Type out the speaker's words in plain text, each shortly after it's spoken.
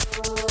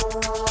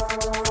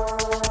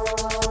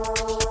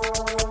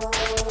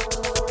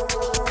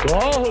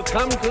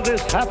come to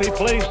this happy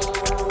place,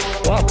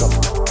 welcome.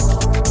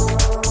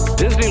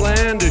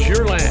 Disneyland is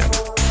your land.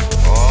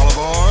 All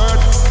aboard.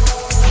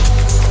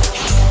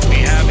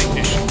 We have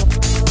ignition.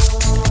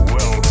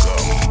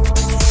 Welcome,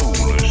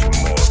 foolish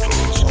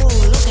mortals. Oh,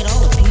 look at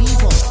all the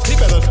people. He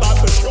better start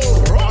the show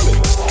rolling.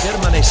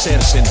 Permanecer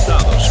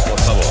sentados, por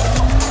favor.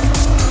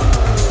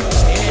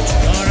 It's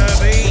gonna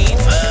be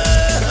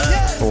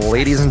fun.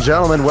 Ladies and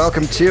gentlemen,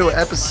 welcome to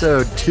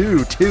episode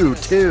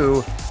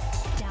 222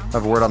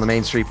 of Word on the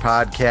Main Street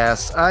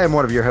podcast. I am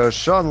one of your hosts,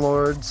 Sean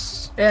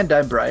Lords. And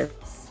I'm Brian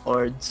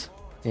Lords.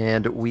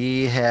 And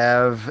we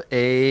have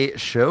a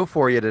show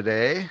for you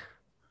today,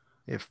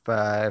 if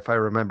I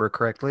remember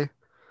correctly.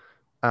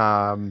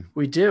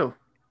 We do.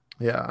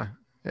 Yeah.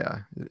 I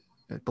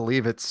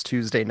believe it's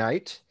Tuesday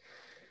night,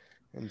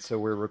 and so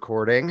we're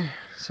recording.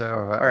 So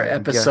Our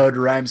episode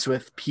rhymes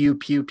with pew,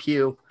 pew,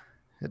 pew.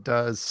 It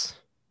does.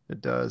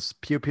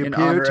 Pew, pew, In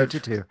pew, honor two, of- two,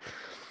 two.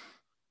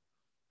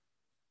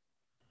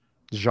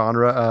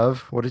 Genre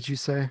of, what did you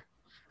say?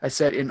 I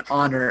said in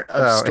honor of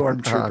Oh,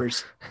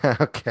 stormtroopers.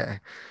 Okay.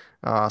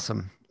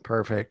 Awesome.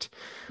 Perfect.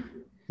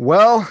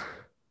 Well,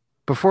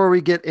 before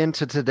we get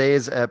into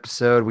today's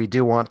episode, we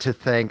do want to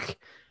thank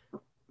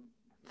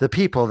the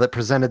people that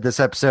presented this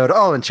episode,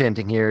 all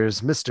enchanting ears,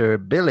 Mr.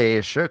 Billy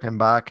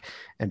Schirkenbach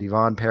and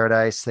Yvonne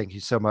Paradise. Thank you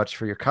so much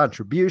for your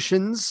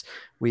contributions.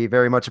 We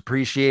very much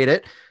appreciate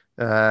it.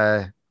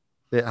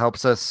 It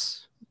helps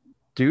us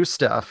do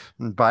stuff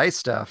and buy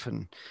stuff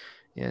and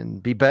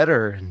be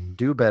better and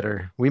do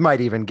better. We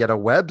might even get a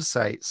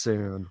website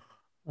soon.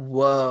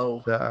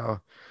 Whoa.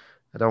 So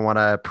I don't want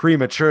to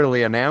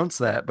prematurely announce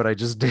that, but I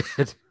just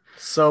did.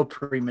 So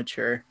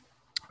premature.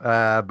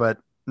 But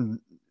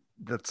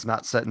that's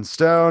not set in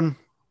stone.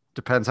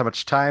 Depends how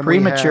much time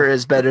Premature we have.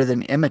 is better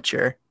than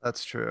immature.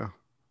 That's true.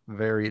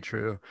 Very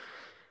true.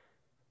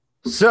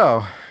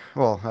 So,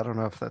 well, I don't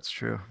know if that's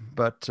true,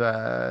 but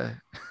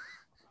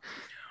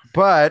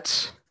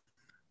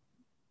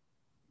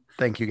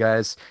thank you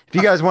guys. If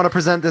you guys want to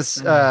present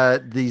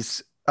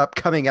these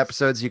upcoming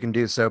episodes, you can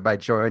do so by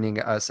joining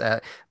us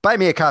at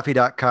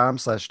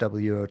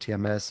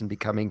buymeacoffee.com/WOTMS and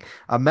becoming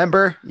a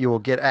member. You will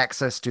get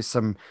access to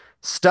some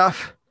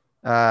stuff.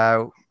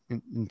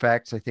 In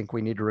fact, I think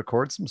we need to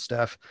record some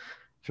stuff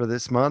for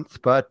this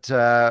month, but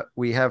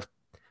we have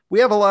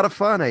a lot of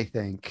fun, I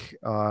think,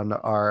 on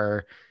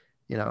our,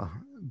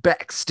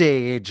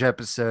 backstage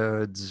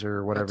episodes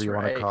or whatever That's you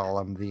want right. to call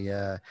them.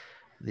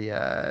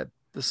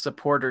 The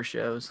supporter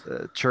shows.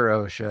 the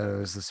churro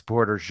shows, the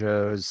supporter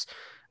shows.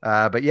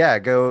 But yeah,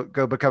 go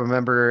become a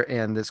member,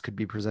 and this could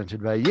be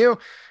presented by you.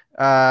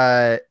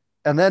 And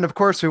then, of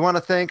course, we want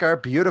to thank our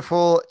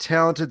beautiful,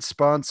 talented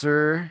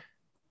sponsor,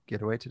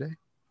 Getaway Today.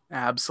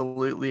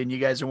 Absolutely. And you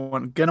guys are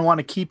going to want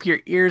to keep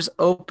your ears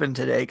open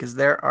today because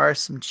there are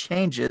some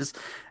changes,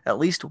 at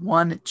least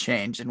one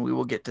change, and we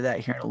will get to that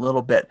here in a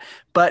little bit.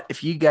 But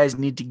if you guys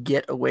need to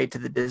get away to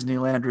the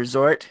Disneyland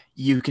Resort,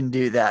 you can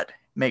do that.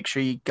 Make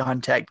sure you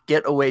contact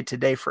Getaway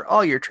Today for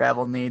all your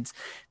travel needs.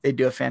 They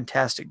do a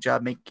fantastic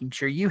job making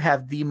sure you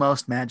have the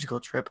most magical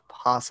trip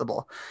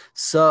possible.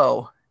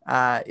 So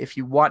if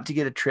you want to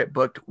get a trip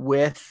booked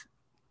with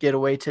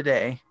Getaway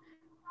Today,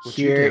 Which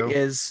here you do.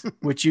 is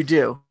what you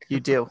do. You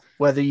do,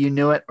 whether you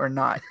knew it or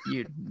not.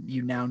 You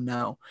now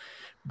know.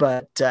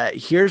 But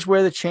here's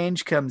where the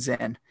change comes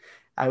in.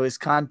 I was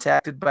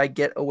contacted by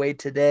Getaway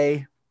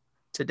today,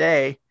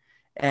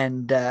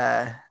 and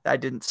I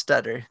didn't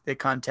stutter. They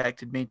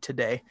contacted me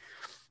today.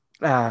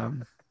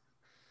 Just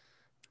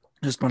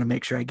want to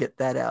make sure I get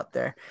that out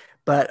there.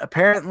 But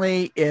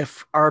apparently,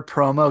 if our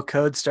promo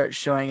code starts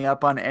showing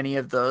up on any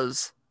of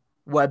those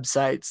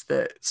websites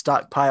that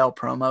stockpile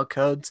promo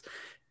codes,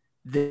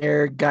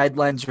 their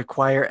guidelines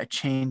require a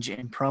change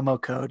in promo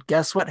code.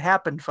 Guess what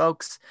happened,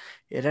 folks?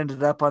 It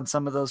ended up on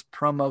some of those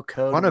promo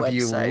code One of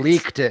websites. you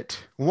leaked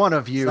it.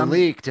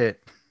 Leaked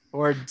it.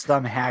 Or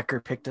some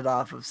hacker picked it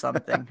off of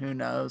something. Who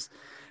knows?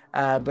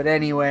 But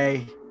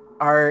anyway,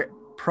 our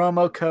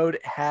promo code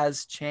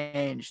has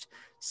changed.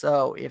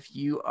 So if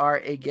you are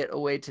a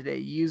Getaway Today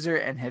user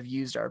and have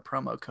used our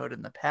promo code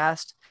in the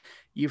past,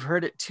 you've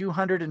heard it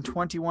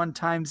 221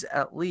 times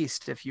at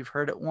least. If you've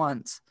heard it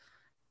once,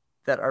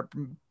 that our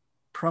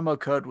promo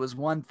code was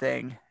one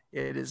thing,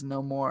 it is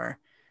no more.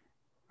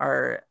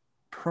 Our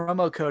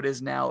promo code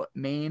is now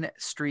Main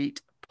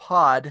Street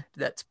Pod.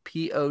 That's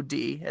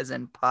POD, as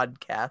in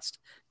podcast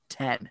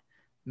 10.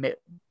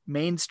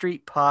 Main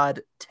Street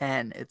Pod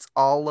 10. It's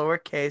all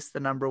lowercase, the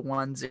number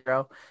 10,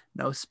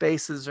 no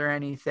spaces or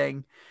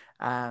anything.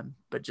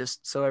 But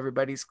just so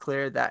everybody's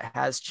clear, that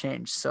has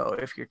changed. So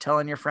if you're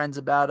telling your friends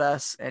about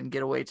us and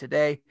Getaway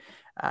Today,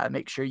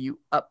 make sure you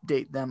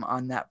update them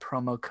on that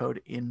promo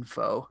code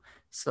info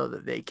so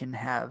that they can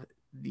have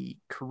the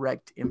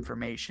correct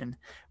information.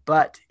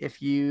 But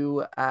if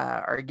you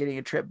are getting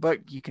a trip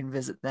booked, you can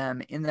visit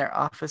them in their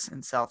office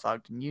in South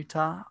Ogden,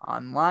 Utah,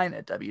 online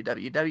at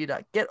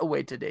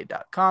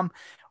www.getawaytoday.com,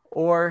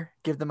 or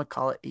give them a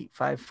call at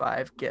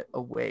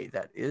 855-GET-AWAY.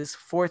 That is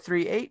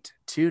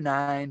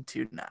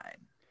 438-2929.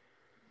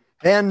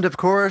 And of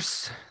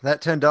course,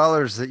 that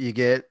 $10 that you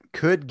get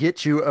could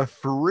get you a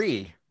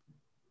free,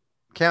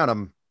 count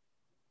them,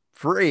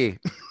 free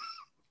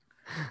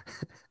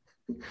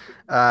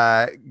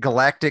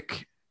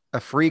a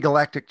free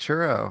galactic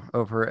churro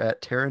over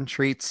at Terran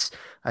Treats.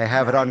 I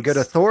have it on good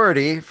Nice.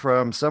 authority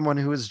from someone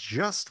who was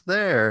just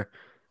there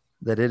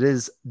that it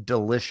is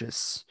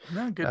delicious.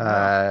 No, good to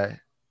know.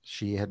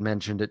 She had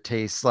mentioned it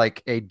tastes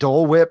like a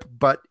Dole Whip,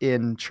 but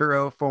in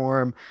churro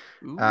form.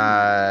 Ooh.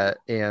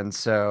 And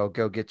so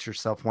go get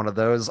yourself one of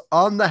those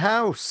on the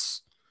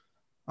house.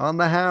 On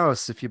the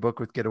house if you book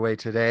with Getaway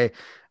today.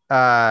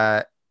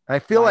 I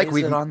feel Why like is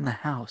we it on the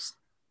house.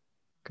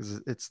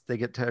 because they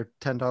get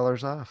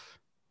 $10 off.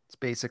 It's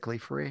basically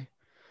free.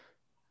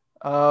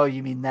 Oh,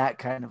 you mean that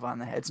kind of on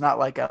the head? It's not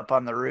like up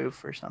on the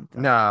roof or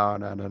something. No,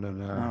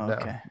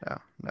 okay.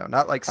 no,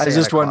 not like I was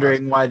Santa just Claus.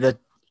 wondering why the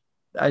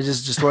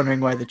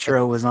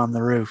churro was on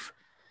the roof.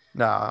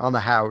 No, on the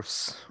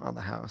house,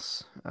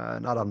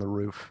 not on the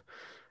roof.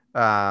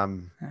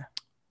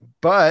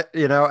 But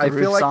you know, The I feel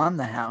roof's like on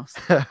the house.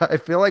 I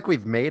feel like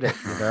we've made it.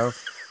 You know,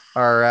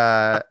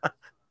 our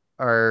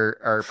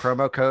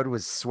promo code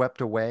was swept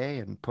away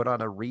and put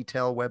on a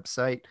retail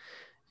website.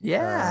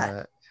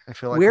 Yeah, I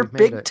feel like we're we've made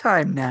big it.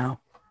 time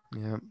now.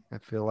 Yeah, I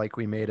feel like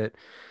we made it.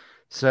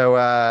 So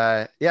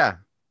yeah,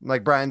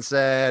 like Brian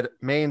said,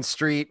 Main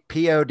Street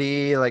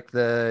POD, like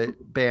the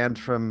band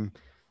from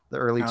the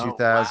early Oh,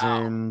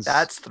 2000s. wow.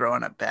 That's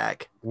throwing it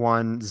back.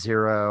 10.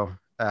 So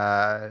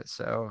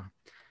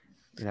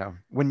you know,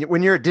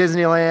 when you're at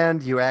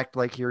Disneyland, you act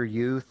like you're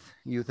youth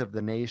of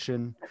the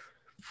nation.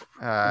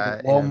 Oh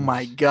and-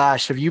 my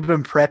gosh, have you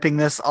been prepping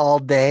this all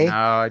day? No,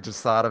 I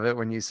just thought of it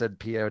when you said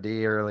POD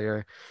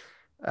earlier.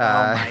 Oh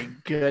my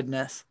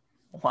goodness.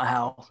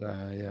 Wow.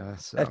 Yeah.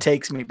 So. That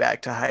takes me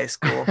back to high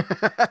school.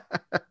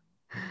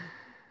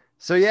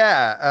 So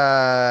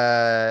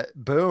yeah,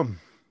 boom.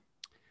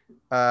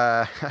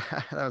 That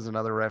was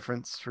another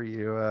reference for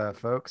you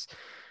folks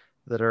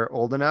that are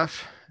old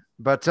enough.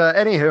 But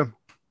anywho,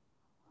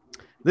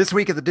 this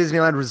week at the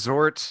Disneyland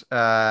Resort,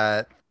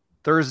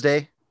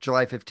 Thursday,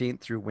 July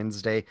 15th through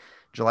Wednesday,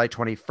 July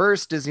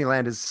 21st,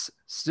 Disneyland is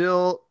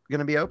still going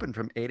to be open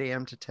from 8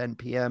 a.m. to 10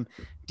 p.m.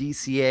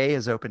 DCA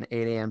is open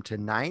 8 a.m. to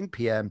 9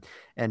 p.m.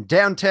 And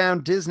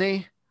Downtown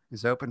Disney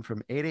is open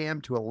from 8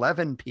 a.m. to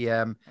 11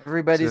 p.m.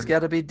 Everybody's So- got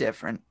to be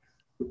different.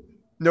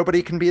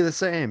 Nobody can be the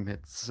same.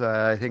 It's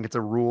I think it's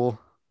a rule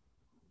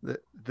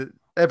that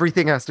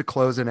everything has to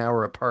close an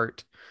hour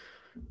apart.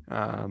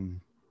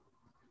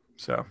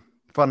 So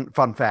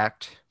fun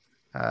fact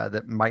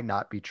that might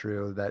not be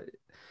true.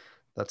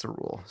 That's a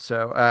rule.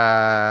 So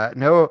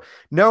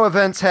no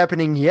events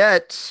happening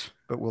yet,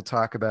 but we'll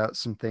talk about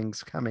some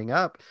things coming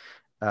up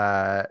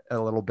a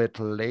little bit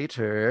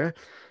later.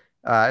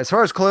 As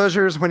far as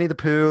closures, Winnie the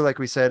Pooh, like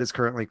we said, is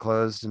currently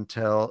closed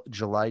until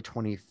July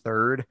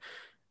 23rd.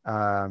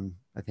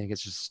 I think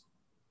it's just,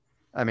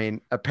 I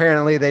mean,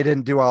 apparently they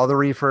didn't do all the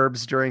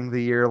refurbs during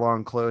the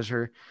year-long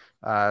closure.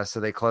 So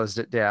they closed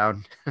it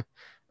down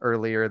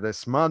earlier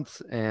this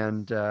month,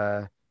 and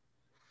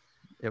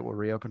it will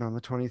reopen on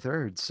the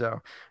 23rd.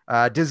 So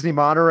Disney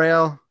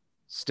Monorail,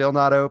 still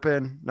not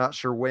open. Not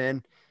sure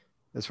when,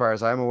 as far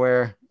as I'm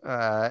aware.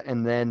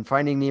 And then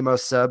Finding Nemo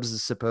Subs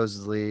is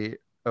supposedly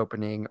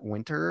opening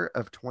winter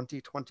of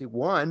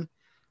 2021.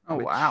 Oh,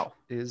 which wow.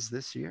 is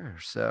this year.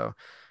 So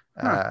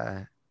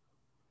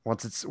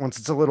once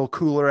it's a little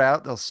cooler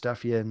out, they'll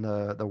stuff you in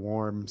the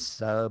warm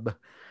sub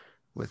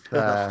with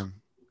the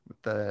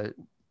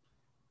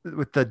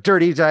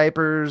dirty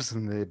diapers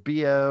and the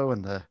BO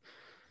and the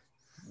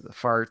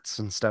farts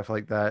and stuff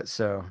like that.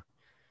 So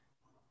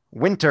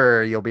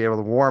winter, you'll be able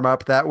to warm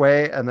up that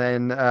way. And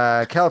then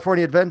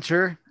California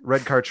Adventure,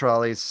 Red Car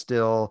Trolley is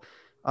still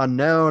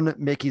unknown.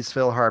 Mickey's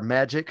Philhar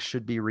Magic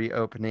should be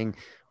reopening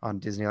on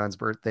Disneyland's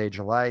birthday,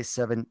 July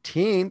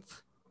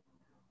 17th,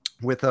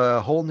 with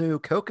a whole new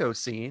Coco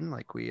scene,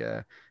 like we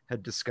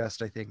had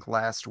discussed, I think,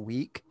 last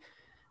week.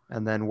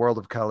 And then World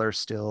of Color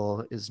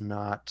still is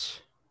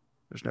not,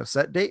 there's no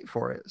set date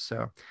for it.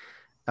 So,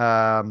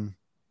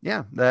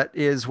 yeah, that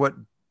is what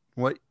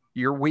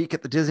your week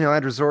at the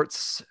Disneyland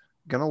Resort's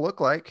going to look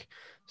like.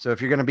 So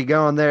if you're going to be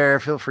going there,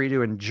 feel free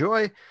to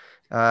enjoy.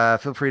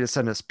 Feel free to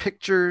send us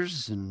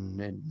pictures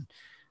and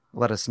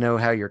let us know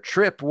how your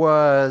trip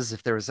was,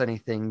 if there was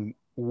anything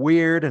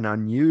weird and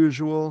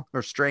unusual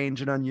or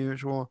strange and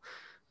unusual,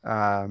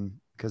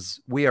 because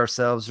we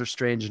ourselves are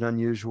strange and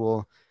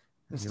unusual.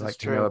 This We is like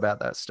to true. know about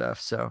that stuff.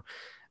 So,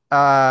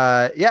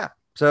 yeah.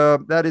 So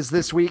that is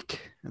this week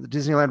at the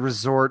Disneyland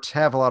Resort.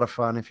 Have a lot of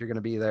fun if you're going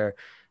to be there,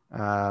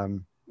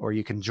 or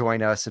you can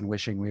join us in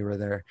wishing we were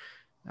there,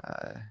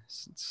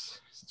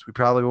 since we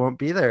probably won't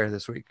be there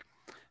this week.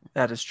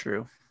 That is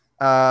true.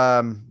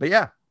 But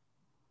yeah,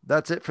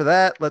 that's it for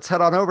that. Let's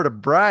head on over to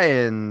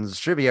Brian's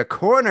Trivia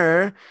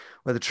Corner,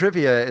 where the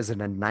trivia is in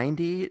a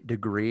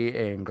 90-degree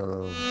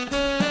angle.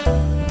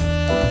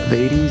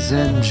 Ladies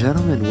and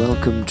gentlemen,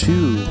 welcome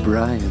to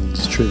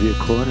Brian's Trivia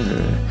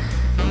Corner.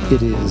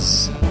 It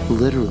is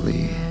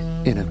literally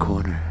in a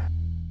corner.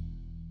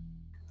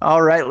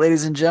 All right,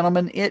 ladies and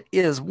gentlemen, it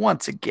is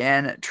once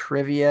again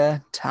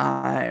trivia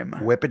time.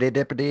 Whippity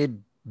dippity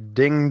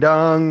ding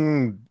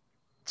dong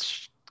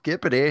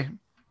skippity.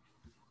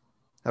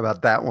 How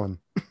about that one?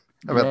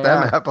 How about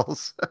them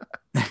apples?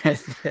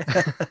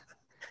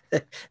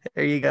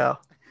 There you go.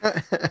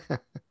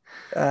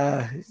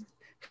 For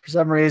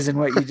some reason,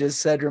 what you just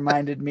said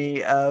reminded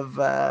me of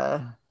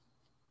what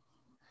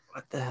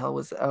the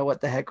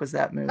heck was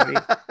that movie?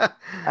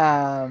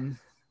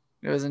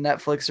 It was a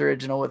Netflix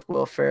original with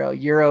Will Ferrell,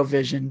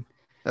 Eurovision.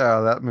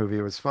 Oh, that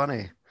movie was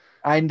funny.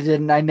 I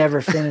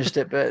never finished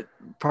it, but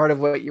part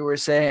of what you were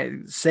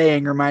saying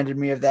reminded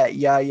me of that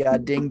Ya Ya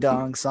Ding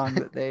Dong song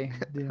that they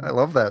do. I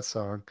love that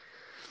song.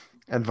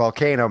 And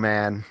Volcano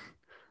Man.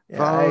 Yeah,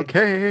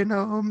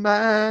 Volcano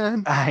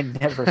Man. I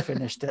never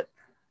finished it.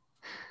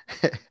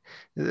 It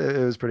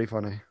was pretty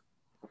funny.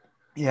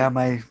 Yeah,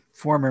 my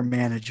former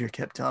manager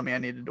kept telling me I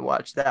needed to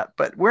watch that,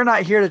 but we're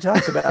not here to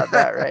talk about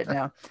that right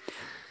now.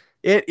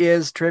 It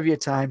is trivia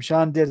time.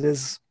 Sean did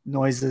his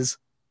noises,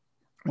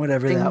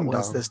 whatever Ding that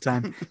was dong. this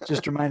time.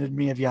 Just reminded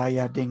me of Ya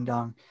Ya Ding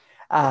Dong.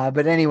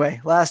 But anyway,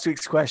 last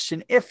week's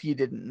question, if you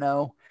didn't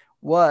know,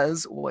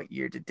 was what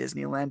year did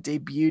Disneyland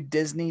debut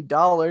Disney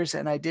dollars?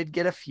 And I did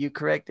get a few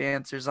correct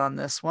answers on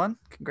this one.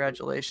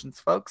 Congratulations,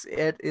 folks.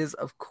 It is,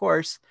 of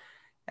course,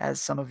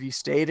 as some of you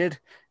stated,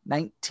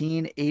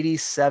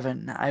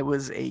 1987. I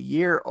was a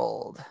year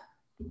old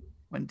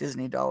when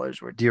Disney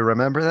dollars were. Do you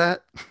remember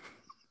that?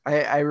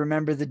 I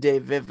remember the day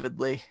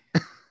vividly.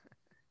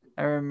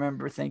 I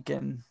remember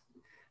thinking,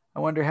 I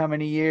wonder how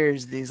many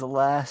years these will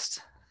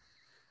last.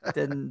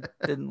 Didn't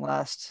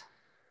last.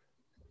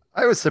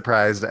 I was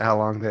surprised at how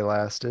long they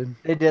lasted.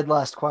 They did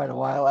last quite a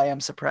while. I am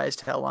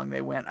surprised how long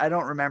they went. I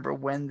don't remember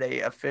when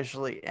they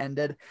officially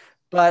ended,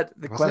 but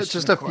the Was question it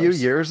just of a few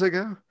course, years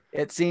ago?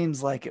 It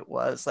seems like it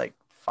was like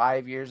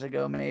 5 years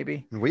ago,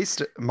 maybe.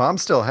 Mom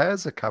still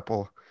has a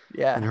couple in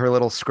Yeah, her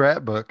little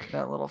scrapbook.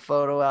 that little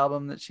photo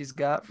album that she's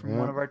got from Yeah.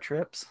 one of our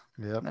trips.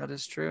 Yep. That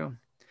is true.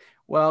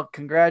 Well,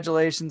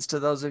 congratulations to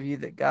those of you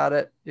that got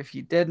it. If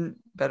you didn't,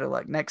 better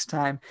luck next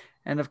time.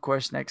 And of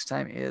course, next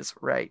time is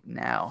right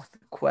now. The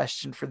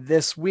question for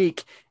this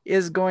week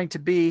is going to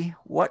be,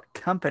 what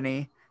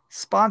company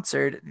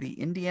sponsored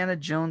the Indiana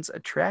Jones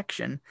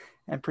attraction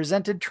and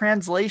presented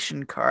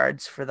translation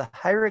cards for the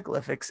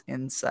hieroglyphics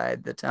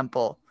inside the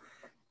temple?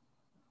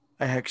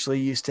 I actually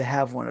used to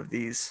have one of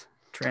these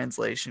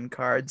translation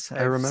cards.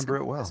 I remember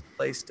it well.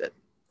 Misplaced it.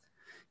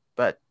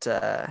 But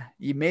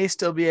you may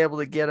still be able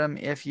to get them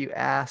if you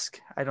ask.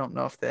 I don't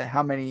know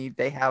how many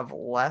they have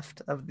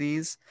left of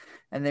these,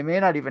 and they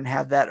may not even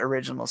have that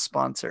original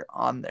sponsor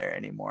on there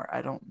anymore.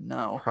 I don't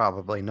know.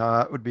 Probably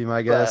not, would be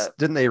my guess. But-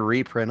 Didn't they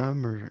reprint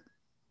them? Or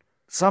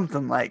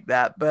Something like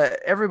that.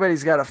 But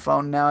everybody's got a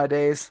phone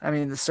nowadays. I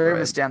mean, the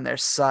service Right. down there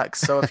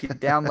sucks. So if you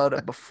download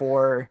it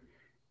before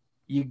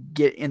you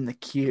get in the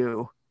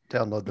queue,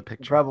 download the you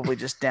picture? probably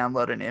just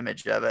download an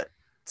image of it.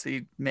 So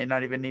you may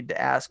not even need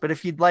to ask. But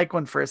if you'd like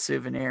one for a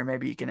souvenir,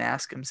 maybe you can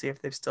ask them, see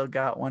if they've still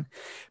got one.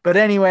 But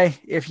anyway,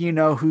 if you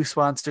know who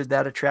sponsored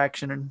that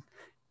attraction,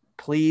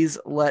 please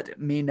let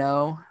me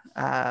know.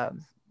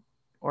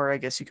 Or I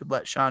guess you could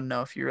let Sean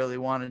know if you really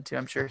wanted to.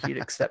 I'm sure he'd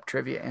accept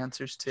trivia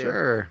answers too.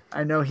 Sure.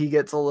 I know he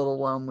gets a little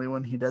lonely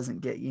when he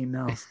doesn't get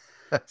emails.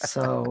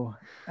 So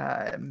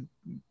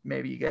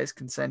maybe you guys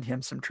can send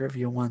him some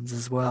trivia ones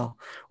as well.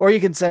 Or you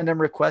can send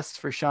him requests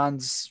for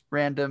Sean's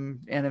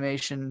random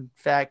animation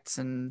facts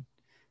and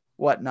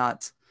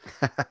whatnot.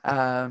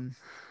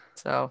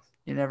 So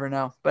you never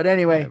know. But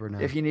anyway, Never know.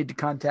 if you need to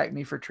contact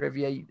me for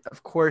trivia,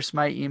 of course,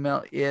 my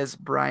email is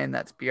Brian,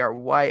 that's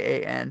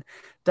BRYAN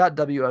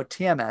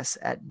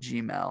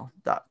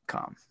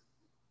 .WOTMS@gmail.com.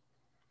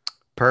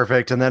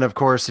 Perfect. And then, of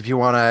course, if you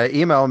want to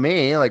email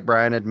me, like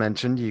Brian had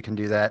mentioned, you can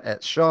do that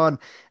at Sean,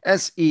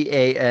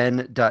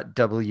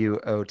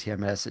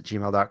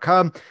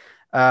 SEAN.WOTMS@gmail.com.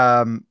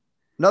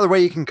 Another way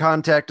you can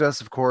contact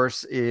us, of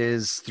course,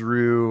 is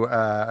through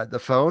the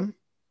phone.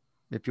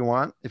 If you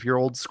want, if you're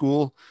old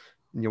school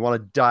and you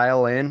want to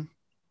dial in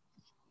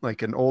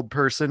like an old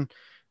person,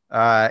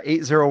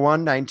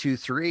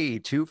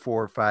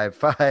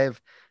 801-923-2455.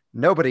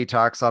 Nobody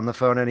talks on the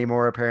phone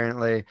anymore,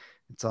 apparently.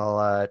 It's all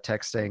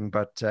texting.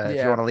 But if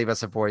you want to leave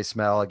us a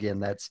voicemail, again,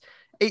 that's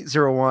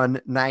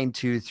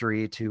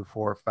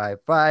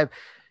 801-923-2455.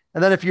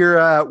 And then if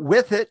you're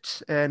with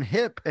it and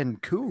hip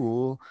and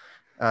cool,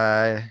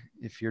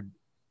 if you're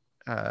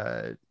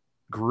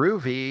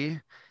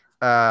groovy,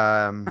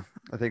 I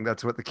think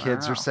that's what the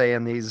kids are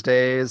saying these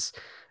days.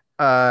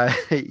 What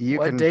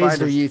can days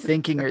find are us- you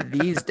thinking are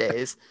these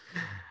days?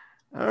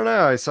 I don't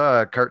know. I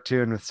saw a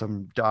cartoon with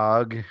some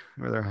dog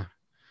where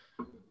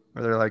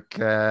they're like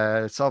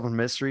solving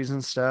mysteries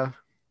and stuff.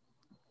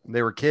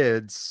 They were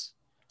kids.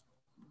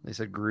 They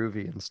said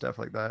groovy and stuff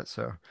like that.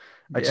 So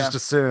I just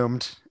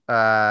assumed.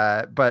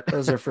 But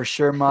Those are for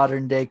sure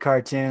modern day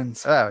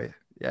cartoons. oh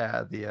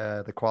yeah,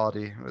 the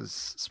quality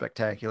was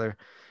spectacular.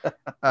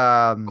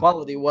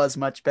 Quality was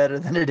much better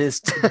than it is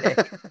today.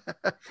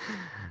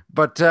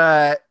 But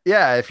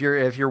yeah, if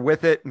you're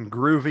with it and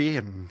groovy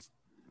and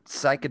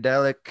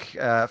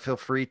psychedelic. Feel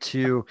free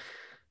to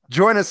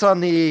join us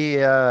on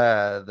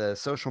the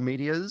social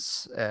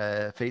medias,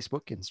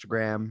 Facebook,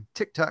 Instagram,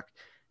 TikTok,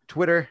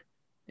 Twitter,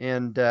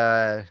 and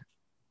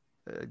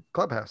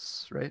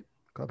Clubhouse, right?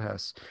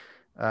 Clubhouse.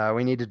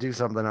 We need to do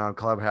something on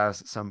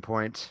Clubhouse at some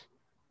point.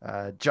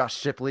 Josh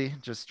Shipley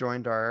just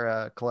joined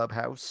our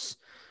Clubhouse.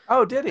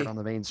 Oh, did he? On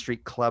the Main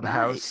Street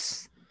Clubhouse.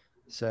 Nice.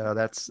 So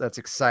that's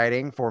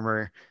exciting.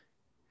 Former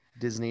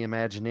Disney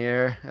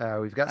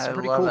Imagineer. We've got some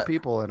pretty cool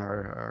people in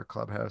our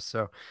Clubhouse.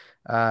 So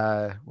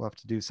we'll have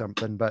to do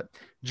something, but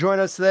join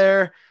us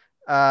there.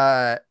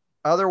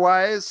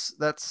 Otherwise,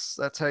 that's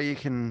how you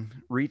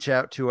can reach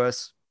out to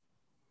us.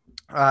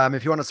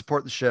 If you want to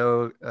support the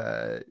show,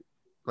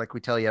 like we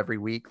tell you every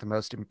week, the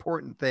most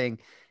important thing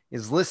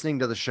is listening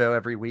to the show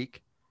every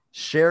week,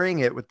 sharing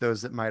it with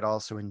those that might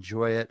also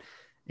enjoy it,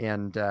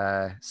 and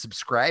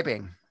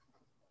subscribing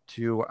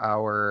to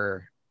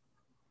our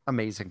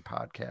amazing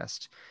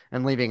podcast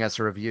and leaving us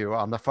a review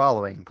on the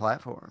following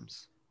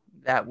platforms.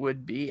 That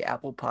would be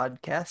Apple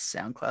Podcasts,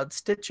 SoundCloud,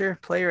 Stitcher,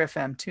 Player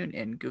FM,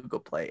 TuneIn, Google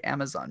Play,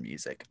 Amazon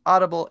Music,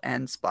 Audible,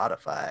 and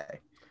Spotify.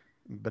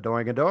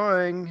 Badoing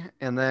adoing.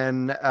 And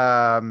then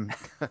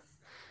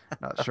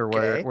not sure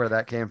where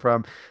that came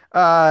from.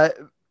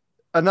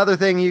 Another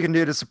thing you can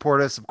do to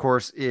support us, of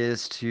course,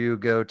 is to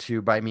go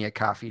to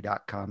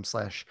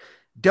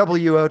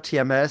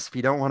buymeacoffee.com/WOTMS. If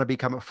you don't want to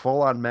become a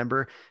full-on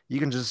member, you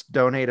can just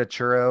donate a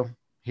churro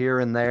here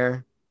and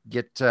there.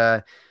 Get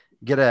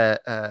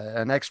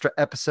an extra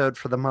episode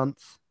for the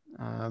month,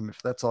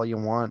 if that's all you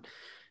want.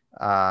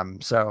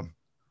 So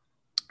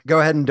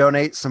go ahead and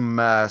donate some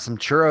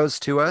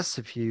churros to us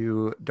if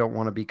you don't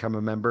want to become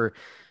a member,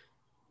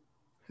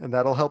 and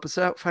that'll help us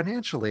out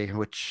financially,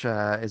 which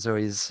is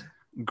always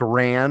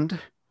grand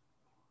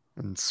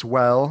and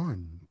swell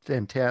and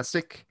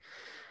fantastic.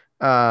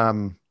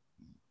 And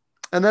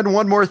then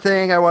one more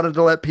thing I wanted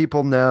to let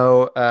people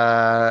know,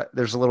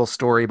 there's a little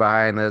story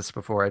behind this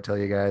before I tell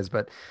you guys,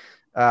 but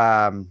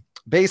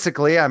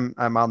basically I'm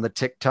on the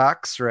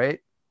TikToks, right?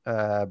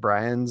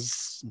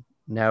 Brian's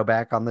now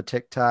back on the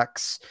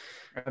TikToks.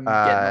 I'm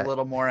getting a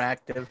little more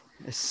active.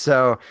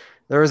 So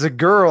there was a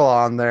girl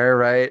on there,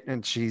 right?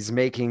 And she's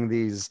making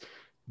these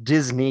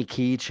Disney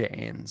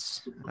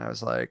keychains. I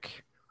was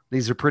like,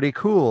 these are pretty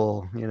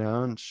cool, you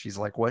know? And she's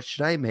like, what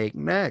should I make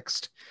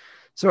next?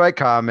 So I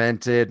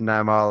commented and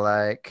I'm all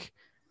like,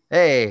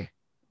 hey,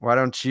 why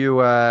don't you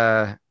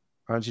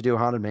do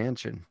Haunted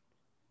Mansion?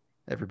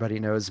 Everybody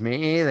knows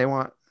me. They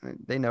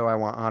know I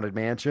want Haunted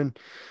Mansion.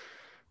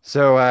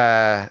 So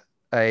I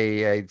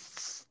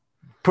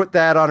put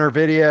that on her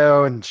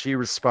video, and she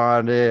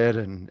responded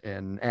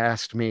and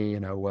asked me,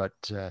 you know,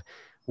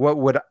 what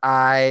would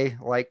I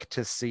like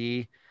to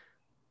see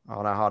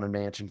on a Haunted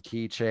Mansion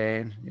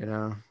keychain, you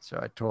know? So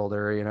I told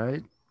her, you know,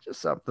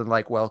 just something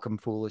like "Welcome,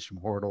 Foolish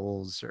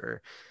Mortals,"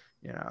 or,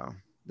 you know,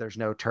 "There's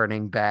no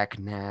turning back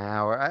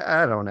now," or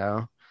I don't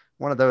know,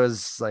 one of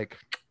those like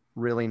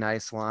really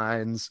nice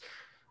lines.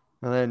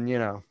 And then, you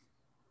know,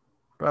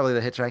 probably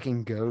the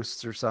Hitchhiking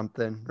Ghosts or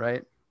something,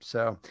 right?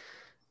 So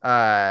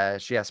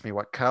she asked me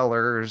what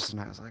colors, and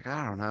I was like,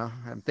 I don't know.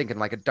 I'm thinking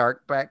like a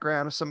dark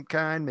background of some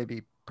kind,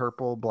 maybe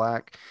purple,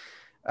 black.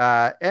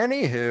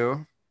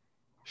 Anywho,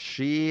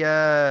 she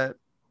was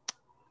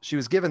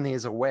giving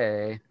these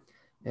away,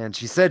 and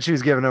she said she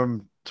was giving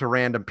them to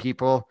random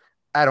people.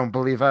 I don't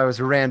believe I was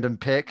a random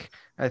pick.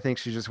 I think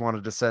she just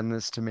wanted to send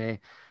this to me.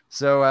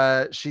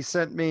 So she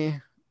sent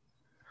me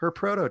her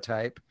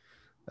prototype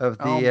of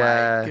the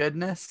my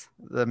goodness,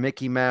 the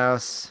Mickey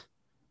Mouse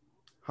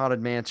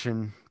Haunted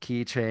Mansion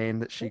keychain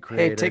that she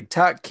created. Hey,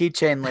 TikTok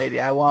keychain lady,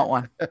 I want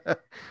one.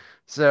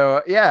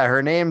 So yeah,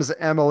 her name's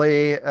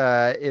Emily.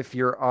 If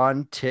you're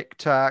on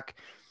TikTok,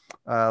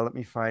 let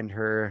me find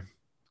her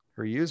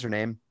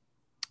username.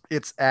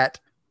 It's at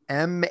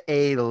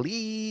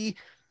Emmaylee.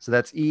 So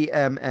that's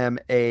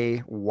EMMAYLEEE.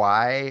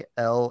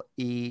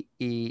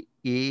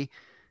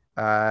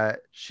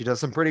 She does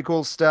some pretty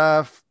cool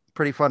stuff.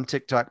 Pretty fun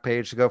TikTok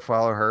page to go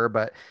follow her.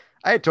 But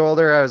I told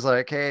her, I was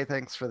like, hey,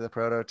 thanks for the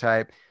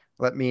prototype.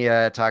 Let me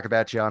talk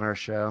about you on our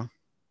show.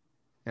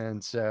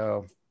 And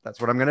so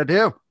that's what I'm going to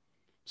do.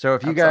 So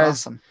if you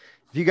guys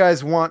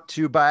want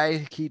to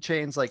buy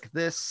keychains like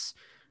this,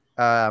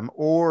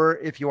 or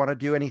if you want to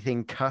do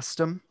anything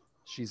custom,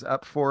 she's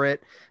up for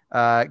it.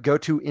 Go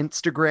to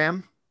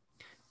Instagram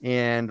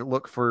and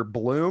look for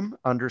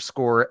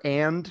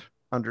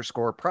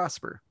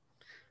Bloom_and_prosper,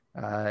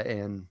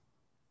 and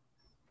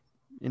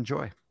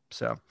enjoy.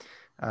 So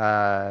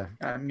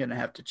I'm gonna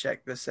have to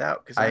check this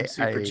out because I'm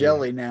super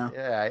jelly now.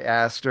 Yeah, I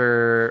asked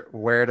her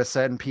where to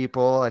send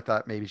people. I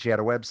thought maybe she had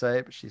a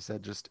website, but she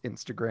said just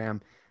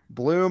Instagram,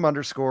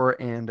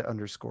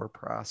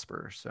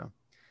 Bloom_and_prosper. So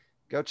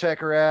go check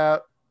her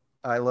out.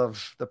 I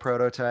love the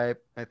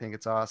prototype. I think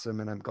it's awesome,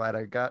 and I'm glad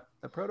I got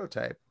a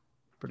prototype.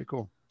 Pretty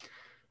cool.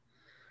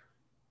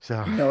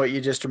 So you know what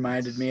you just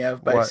reminded me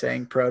of by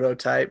saying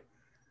prototype?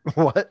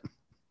 What?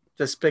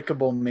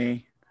 Despicable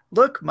Me.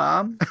 Look,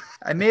 Mom,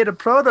 I made a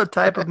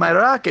prototype of my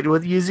rocket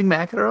with using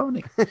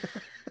macaroni.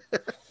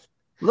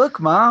 Look,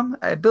 Mom,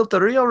 I built a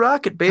real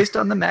rocket based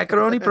on the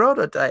macaroni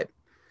prototype.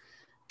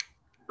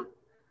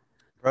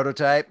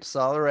 Prototypes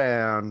all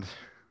around.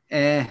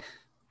 Eh.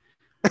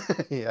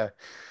 Yeah.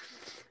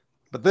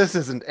 But this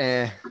isn't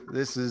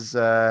this is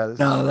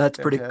No, that's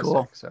pretty fantastic,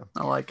 cool. So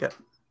I like it.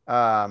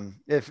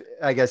 if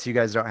I guess you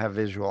guys don't have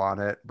visual on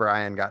it,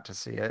 Brian got to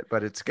see it,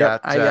 but it's Yep,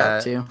 got I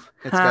got to.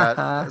 it's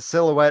got a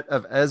silhouette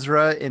of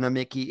Ezra in a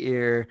Mickey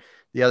ear.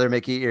 The other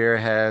Mickey ear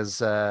has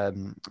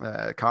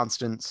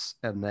Constance,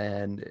 and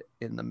then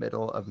in the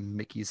middle of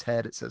Mickey's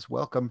head it says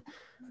 "Welcome,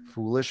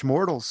 foolish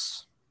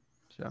mortals."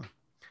 So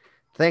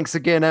thanks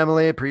again,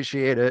 Emily.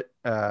 Appreciate it.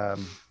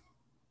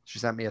 She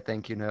sent me a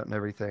thank you note and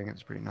everything.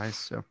 It's pretty nice.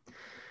 So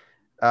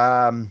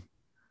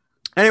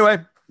anyway,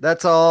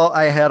 that's all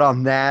I had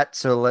on that.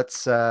 So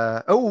let's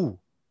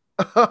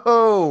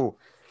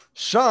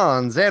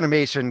Sean's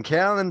animation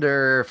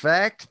calendar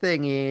fact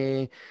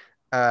thingy.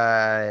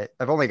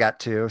 I've only got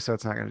 2, so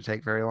it's not going to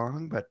take very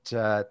long, but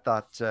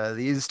thought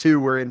these 2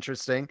 were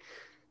interesting.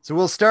 So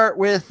we'll start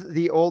with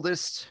the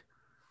oldest,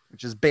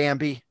 which is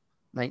Bambi,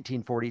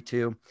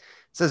 1942.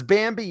 It says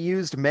Bambi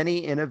used many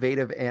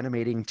innovative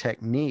animating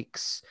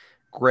techniques.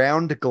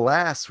 Ground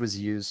glass was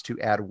used to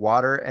add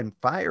water and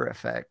fire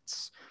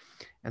effects,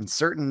 and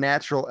certain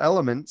natural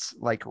elements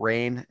like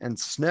rain and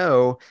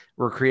snow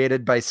were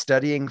created by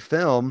studying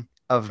film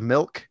of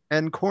milk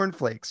and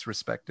cornflakes,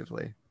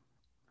 respectively.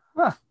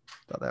 Huh.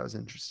 Thought that was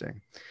interesting.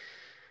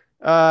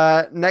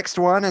 Next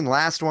one and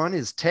last one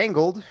is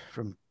Tangled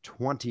from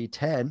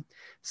 2010. It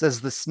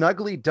says the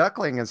Snuggly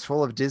Duckling is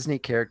full of Disney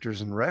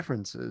characters and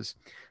references.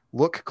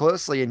 Look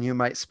closely and you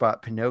might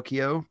spot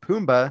Pinocchio,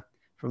 Pumbaa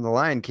from The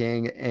Lion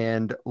King,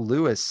 and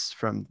Lewis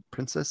from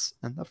Princess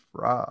and the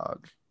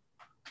Frog.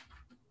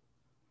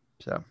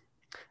 So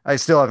I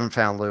still haven't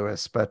found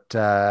Lewis, but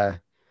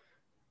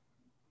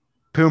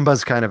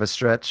Pumbaa's kind of a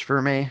stretch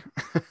for me,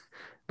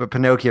 but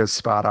Pinocchio's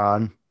spot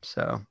on.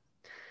 So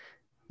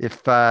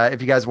if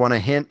you guys want a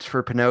hint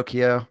for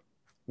Pinocchio,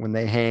 when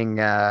they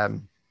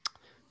hang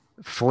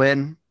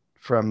Flynn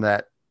from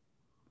that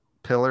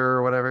pillar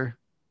or whatever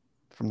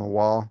from the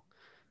wall,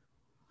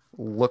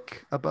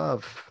 look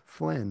above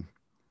Flynn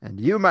and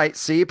you might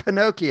see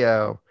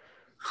Pinocchio.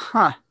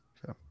 Huh.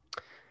 So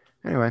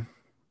anyway,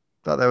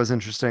 thought that was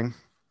interesting.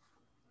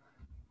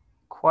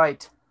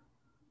 Quite.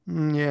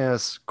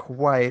 Yes,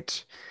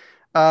 quite.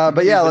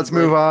 But yeah, let's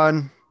move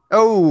on.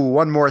 Oh,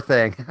 one more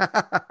thing.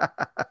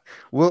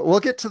 We'll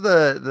get to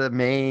the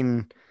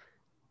main.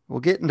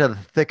 We'll get into the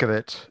thick of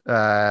it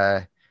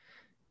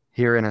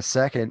here in a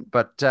second.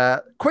 But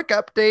quick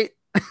update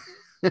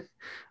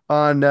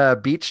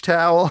on Beach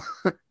Towel.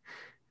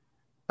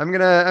 I'm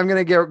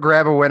gonna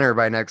grab a winner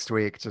by next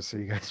week, just so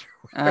you guys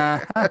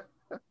are aware.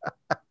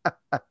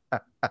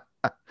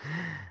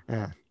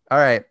 Yeah. All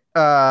right.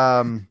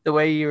 The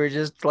way you were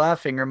just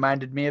laughing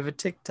reminded me of a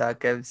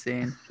TikTok I've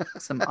seen.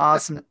 Some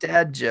awesome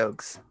dad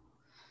jokes.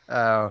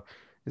 Oh,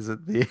 is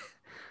it the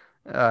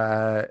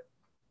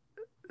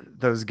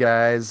those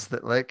guys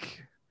that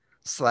like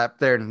slap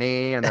their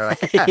knee and they're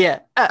like Yeah.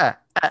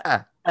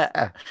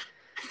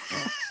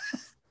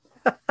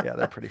 Yeah,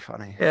 they're pretty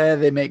funny. Yeah,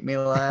 they make me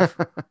laugh.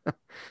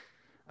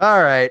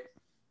 All right.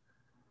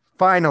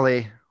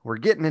 Finally, we're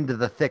getting into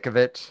the thick of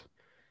it.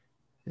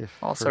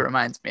 Also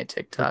reminds me of for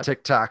TikTok.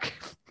 TikTok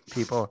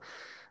people.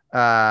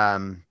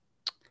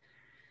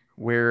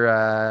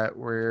 We're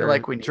feel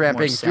like we need more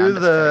tramping sound through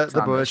the effects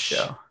on this bush.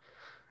 show.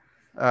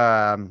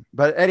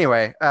 But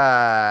anyway,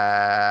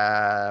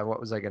 what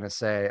was I gonna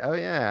say? Oh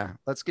yeah,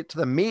 let's get to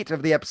the meat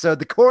of the episode,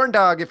 the corn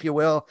dog, if you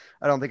will.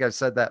 I don't think I've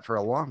said that for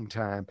a long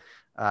time.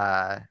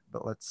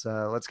 But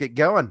let's get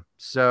going.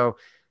 So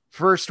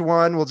first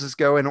one, we'll just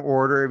go in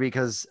order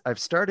because I've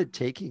started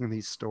taking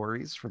these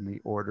stories from the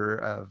order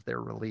of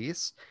their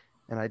release,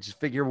 and I just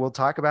figure we'll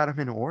talk about them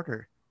in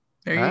order.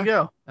 There you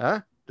go.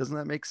 Doesn't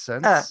that make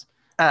sense?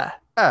 It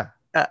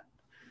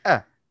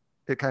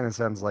kind of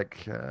sounds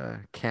like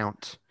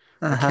count.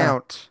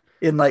 Count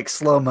in like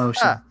slow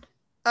motion.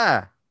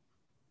 All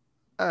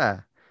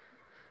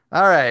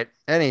right.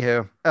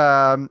 Anywho,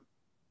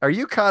 are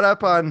you caught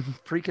up on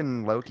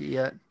freaking Loki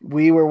yet?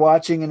 We were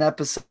watching an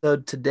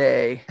episode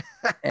today,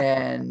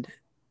 and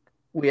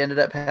we ended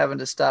up having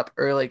to stop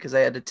early because I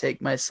had to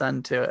take my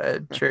son to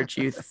a church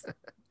youth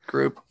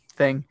group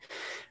thing.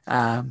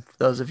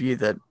 Those of you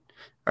that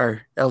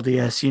are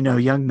LDS, you know,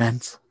 young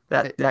men's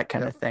that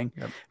kind of thing.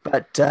 Yep.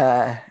 But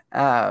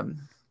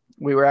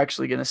we were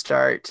actually going to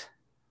start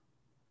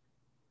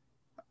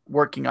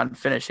working on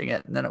finishing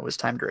it, and then it was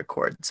time to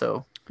record,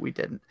 so we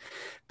didn't.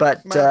 But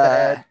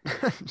I'm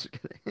just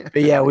kidding.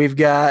 but yeah, we've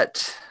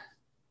got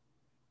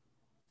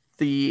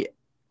the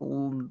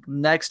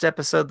next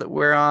episode that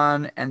we're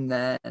on, and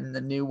then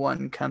the new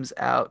one comes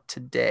out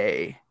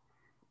today,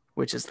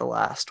 which is the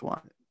last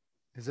one.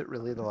 Is it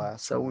really the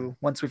last? So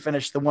once we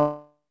finish the one,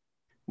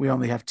 we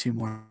only have 2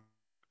 more.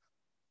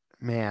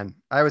 Man,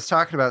 I was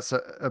talking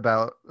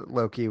about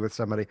Loki with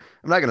somebody.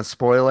 I'm not going to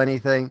spoil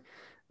anything,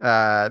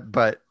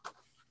 but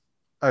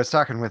I was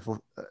talking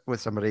with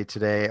somebody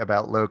today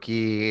about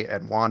Loki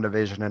and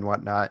WandaVision and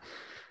whatnot.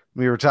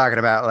 we were talking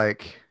about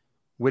like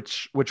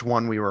which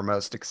one we were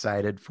most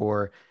excited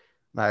for.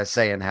 I was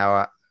saying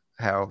how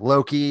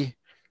Loki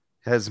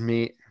has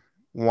me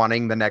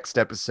wanting the next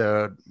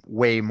episode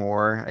way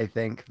more, I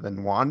think,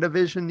 than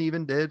WandaVision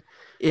even did.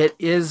 It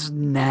is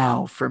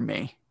now for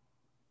me.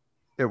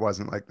 It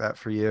wasn't like that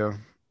for you.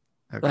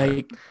 Okay.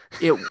 Like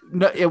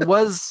it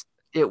was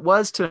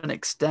to an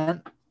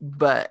extent,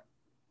 but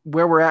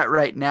where we're at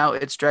right now,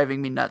 it's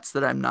driving me nuts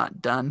that I'm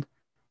not done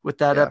with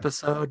that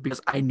episode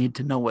because I need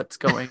to know what's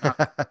going on.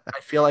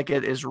 I feel like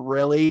it is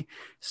really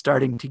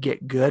starting to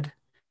get good.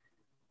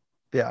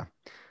 Yeah.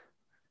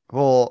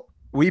 Well,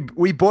 we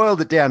boiled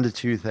it down to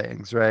two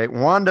things, right?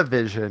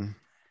 WandaVision,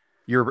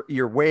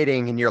 you're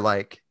waiting and you're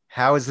like,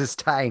 how is this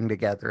tying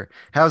together?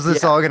 How's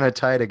this all going to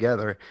tie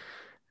together?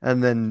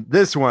 And then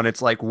this one,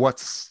 it's like,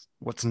 what's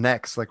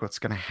next? Like, what's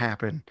going to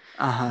happen?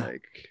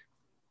 Like,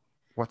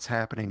 what's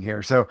happening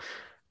here? So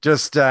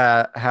just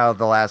how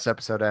the last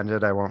episode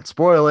ended, I won't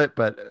spoil it,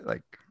 but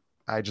like,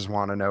 I just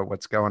want to know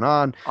what's going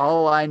on.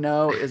 All I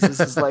know is this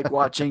is like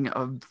watching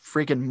a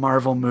freaking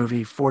Marvel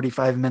movie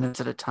 45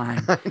 minutes at a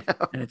time.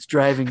 And it's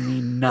driving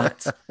me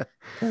nuts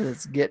because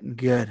it's getting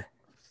good.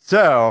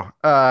 So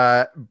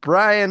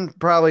Brian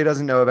probably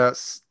doesn't know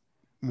about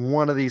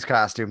one of these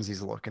costumes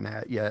he's looking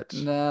at yet.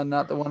 No,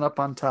 not the one up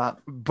on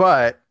top.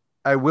 But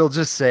I will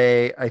just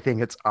say I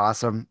think it's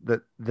awesome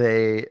that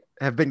they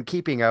have been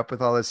keeping up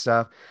with all this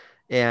stuff.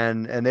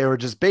 And they were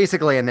just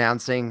basically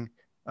announcing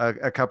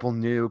a couple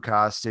new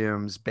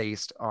costumes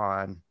based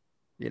on,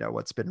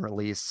 what's been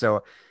released.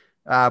 So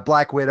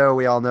Black Widow,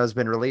 we all know, has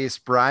been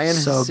released. Brian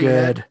has so seen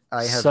good. It.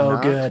 I have so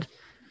not. Good.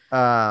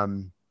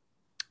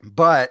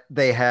 But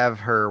they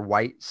have her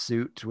white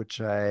suit, which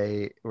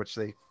they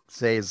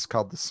say is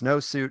called the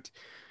snowsuit.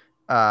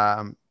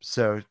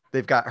 So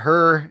they've got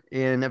her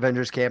in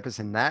Avengers Campus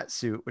in that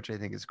suit, which I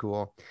think is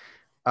cool.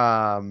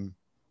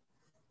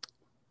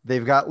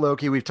 They've got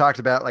Loki. We've talked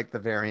about like the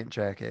variant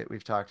jacket.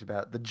 We've talked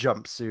about the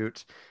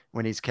jumpsuit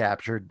when he's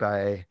captured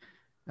by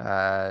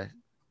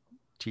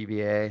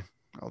TVA.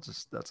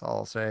 That's all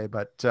I'll say.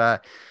 But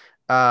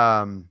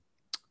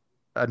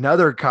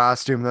another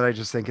costume that I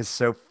just think is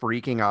so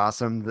freaking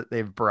awesome that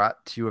they've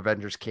brought to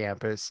Avengers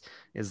Campus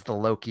is the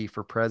Loki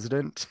for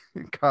President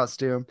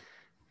costume.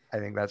 I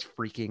think that's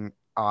freaking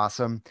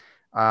awesome.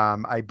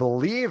 I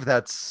believe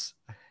that's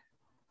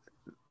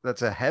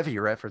a heavy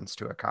reference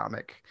to a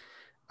comic.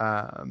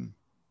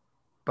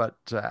 But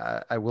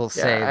I will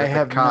say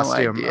that the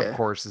costume, of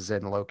course, is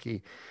in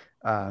Loki.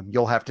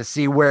 You'll have to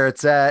see where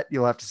it's at.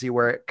 You'll have to see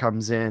where it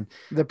comes in.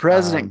 The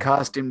president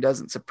costume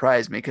doesn't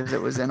surprise me because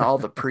it was in all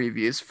the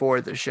previews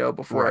for the show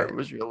before it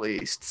was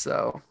released.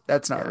 So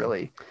that's not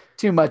really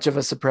too much of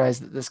a surprise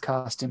that this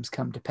costume's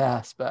come to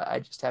pass, but I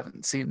just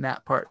haven't seen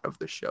that part of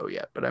the show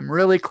yet, but I'm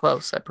really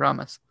close. I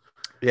promise.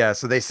 Yeah.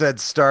 So they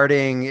said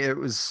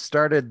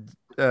started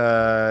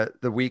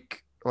the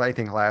week, well, I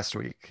think last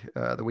week,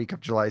 the week of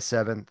July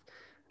 7th,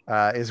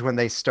 is when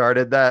they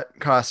started that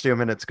costume,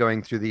 and it's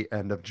going through the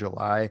end of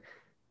July.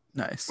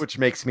 Nice. Which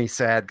makes me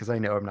sad because I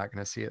know I'm not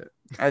going to see it.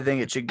 I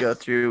think it should go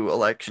through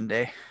Election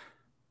Day.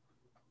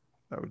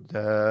 I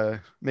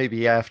would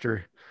maybe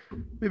after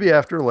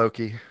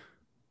Loki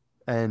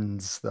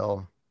ends,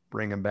 they'll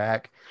bring him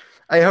back.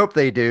 I hope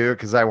they do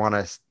because I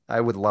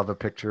would love a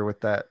picture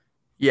with that.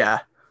 Yeah.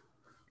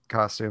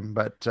 Costume,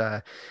 but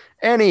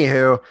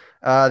anywho,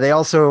 they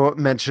also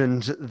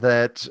mentioned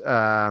that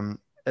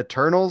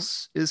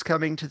Eternals is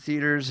coming to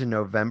theaters in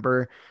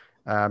November,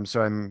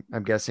 so I'm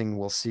guessing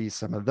we'll see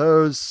some of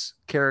those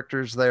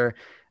characters there,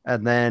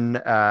 and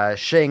then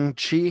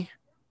Shang-Chi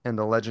and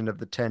the Legend of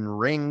the Ten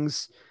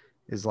Rings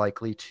is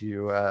likely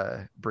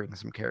to bring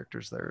some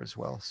characters there as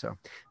well. So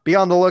be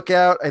on the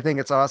lookout. I think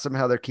it's awesome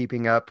how they're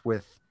keeping up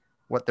with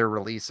what they're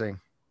releasing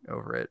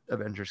over at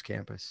Avengers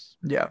Campus.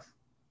 Yeah.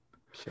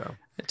 So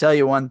I tell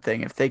you one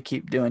thing, if they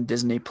keep doing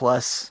Disney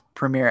Plus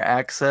Premier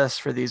Access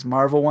for these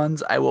Marvel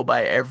ones, I will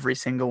buy every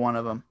single one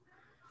of them.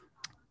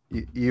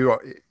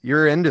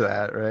 You're into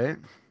that, right?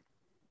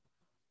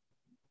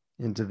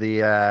 Into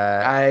the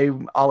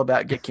I'm all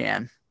about get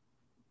can.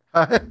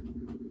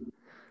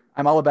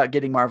 I'm all about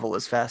getting Marvel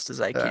as fast as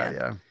I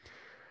can.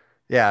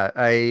 Yeah.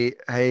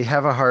 I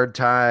have a hard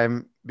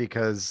time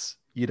because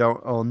you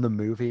don't own the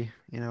movie.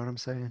 You know what I'm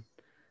saying?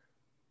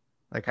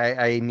 Like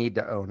I need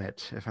to own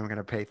it if I'm going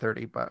to pay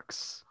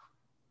 $30.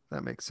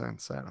 That makes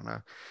sense. I don't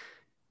know.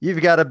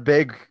 You've got a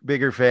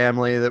bigger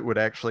family that would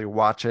actually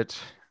watch it.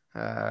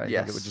 I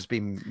think it would just be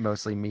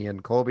mostly me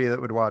and Colby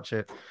that would watch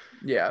it.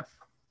 Yeah.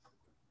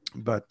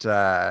 But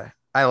I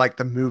like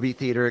the movie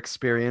theater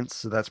experience,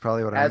 so that's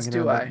probably what I'm going to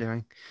end up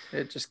doing.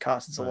 It just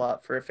costs a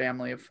lot for a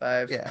family of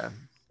 5. Yeah.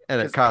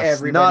 And it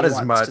costs not as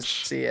much to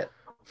see it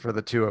for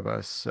the two of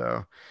us.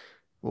 So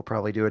we'll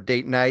probably do a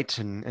date night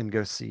and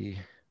go see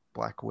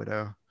Black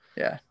Widow.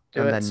 Yeah.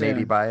 And then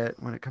maybe buy it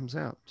when it comes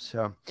out.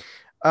 So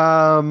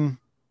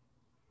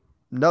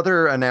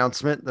another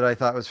announcement that I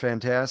thought was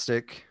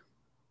fantastic.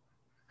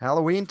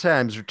 Halloween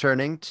Time's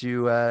returning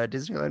to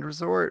Disneyland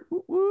Resort.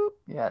 Whoop, whoop.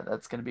 Yeah,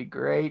 that's going to be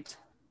great.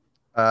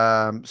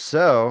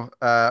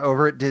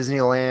 Over at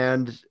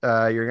Disneyland,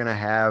 you're gonna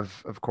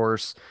have, of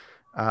course,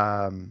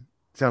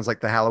 sounds like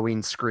the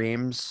Halloween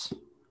Screams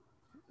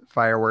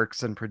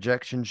fireworks and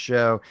projection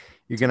show.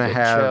 You're It's a gonna good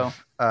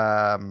have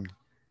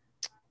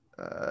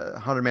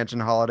Haunted Mansion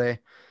Holiday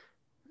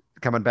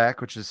coming back,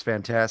 which is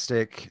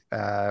fantastic.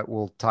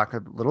 We'll talk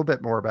a little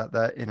bit more about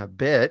that in a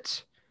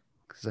bit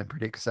because I'm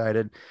pretty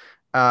excited.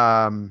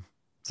 So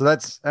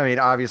I mean,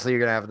 obviously you're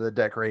gonna have the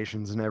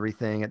decorations and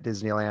everything at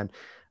Disneyland.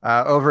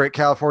 Over at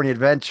California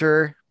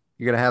Adventure,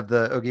 you're gonna have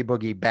the Oogie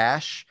Boogie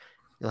Bash.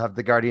 You'll have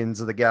the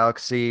Guardians of the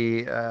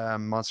Galaxy,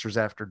 Monsters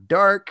After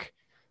Dark,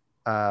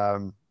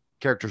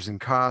 characters in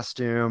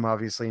costume,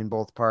 obviously in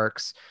both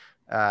parks.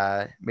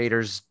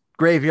 Mater's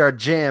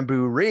Graveyard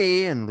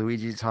Jamboree and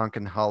Luigi's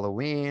Honkin'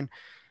 Halloween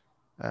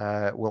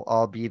will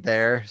all be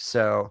there.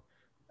 So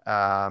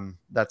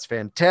that's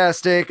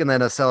fantastic. And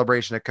then a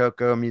Celebration of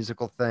Coco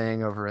musical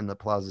thing over in the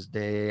Plaza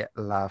de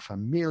la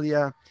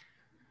Familia.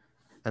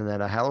 And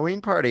then a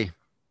Halloween party,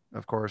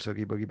 of course,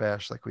 Oogie Boogie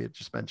Bash, like we had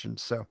just mentioned.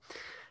 So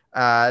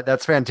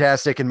that's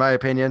fantastic, in my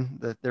opinion,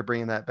 that they're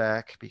bringing that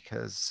back,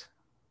 because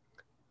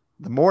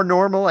the more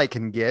normal I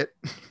can get,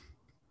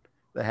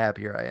 the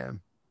happier I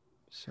am.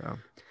 So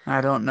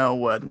I don't know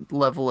what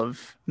level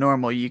of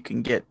normal you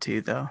can get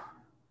to, though.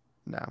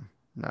 no.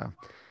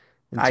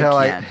 I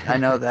can't. I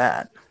know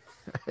that.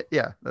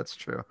 Yeah, that's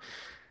true.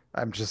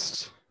 I'm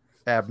just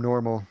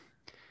abnormal.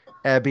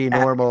 Abby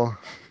normal.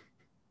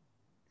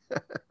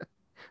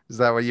 Is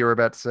that what you were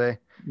about to say?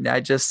 I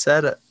just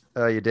said it.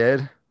 Oh, you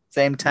did?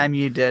 Same time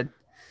you did.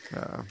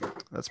 Oh,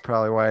 that's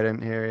probably why I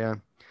didn't hear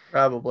you.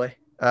 Probably.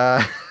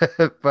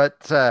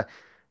 But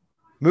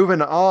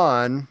moving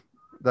on,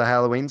 the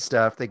Halloween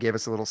stuff, they gave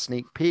us a little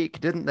sneak peek,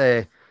 didn't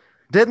they?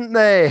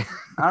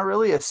 Not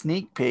really a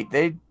sneak peek.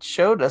 They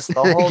showed us the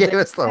whole They gave damn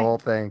us the thing. whole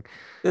thing.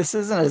 This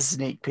isn't a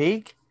sneak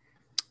peek.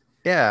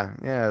 Yeah,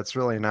 it's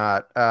really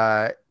not.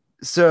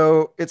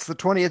 So it's the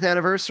 20th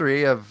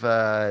anniversary of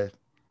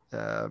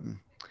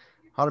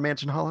Haunted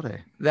Mansion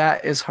Holiday.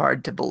 That is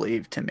hard to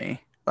believe to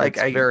me. Like,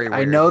 It's very I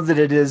weird. know that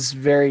it is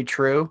very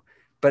true,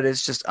 but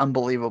it's just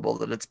unbelievable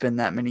that it's been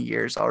that many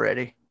years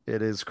already.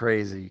 It is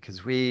crazy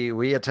because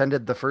we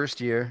attended the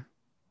first year.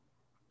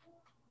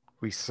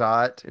 We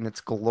saw it in its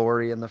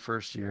glory in the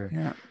first year.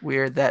 Yeah,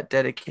 we're that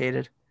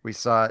dedicated. We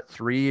saw it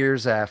 3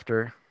 years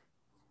after,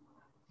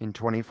 in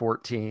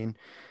 2014.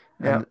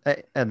 And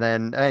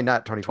then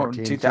not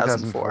 2014,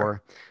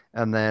 2004.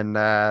 And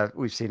then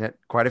we've seen it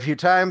quite a few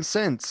times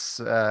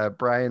since.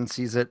 Brian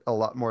sees it a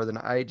lot more than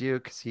I do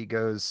because he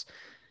goes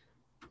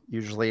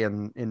usually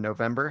in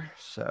November.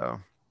 So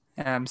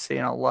Yeah, I'm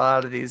seeing a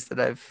lot of these that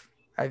I've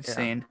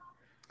seen.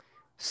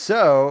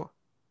 So,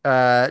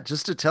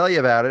 just to tell you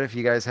about it, if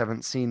you guys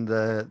haven't seen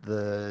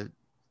the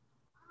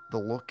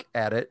look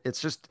at it,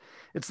 it's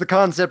the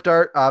concept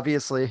art,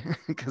 obviously,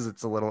 because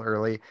it's a little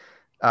early.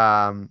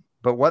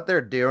 But what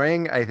they're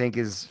doing, I think,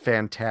 is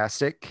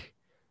fantastic.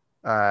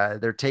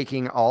 They're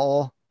taking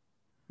all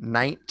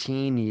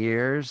 19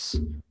 years,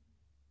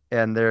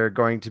 and they're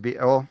going to be,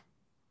 I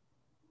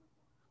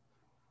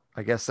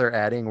guess they're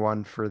adding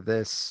one for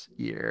this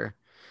year.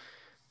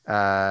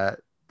 I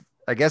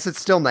guess it's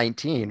still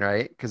 19,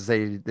 right? Because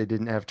they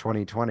didn't have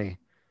 2020,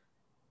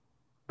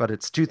 but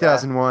it's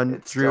 2001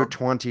 it's through still...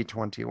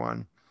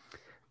 2021.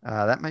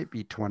 That might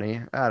be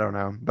 20. I don't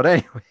know. But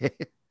anyway,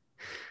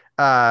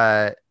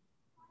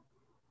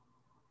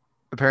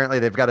 apparently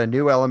they've got a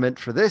new element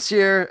for this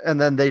year, and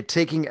then they're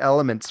taking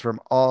elements from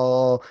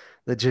all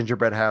the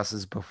gingerbread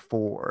houses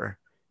before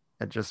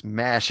and just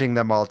mashing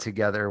them all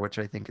together, which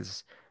I think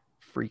is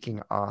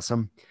freaking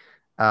awesome.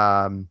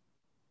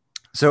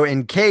 So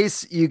in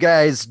case you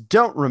guys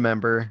don't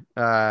remember,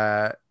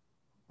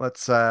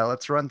 let's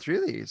run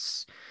through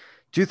these.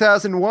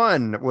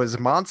 2001 was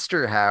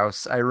Monster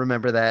House. I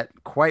remember that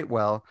quite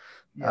well.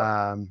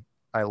 Yeah.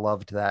 I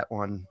loved that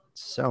one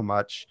so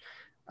much.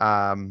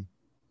 But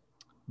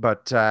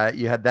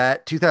you had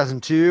that.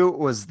 2002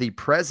 was the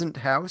Present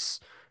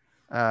House.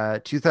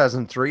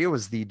 2003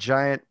 was the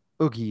Giant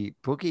Oogie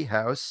Boogie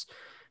House.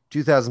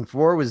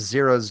 2004 was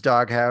Zero's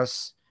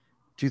Doghouse.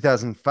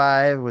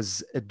 2005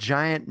 was a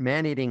Giant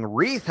Man-Eating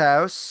Wreath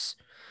House.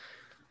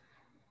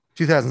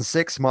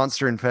 2006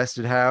 Monster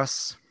Infested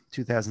House.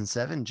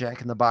 2007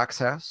 Jack in the Box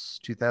House.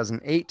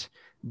 2008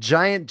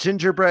 Giant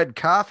Gingerbread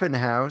Coffin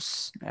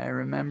House. I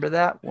remember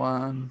that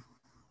one.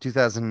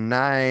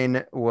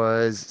 2009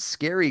 was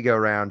Scary Go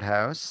Round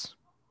House.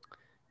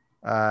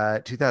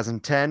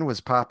 2010 was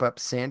Pop-Up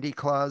Sandy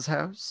Claus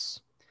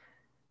House.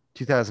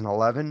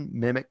 2011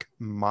 Mimic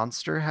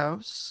Monster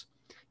House.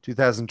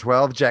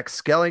 2012 Jack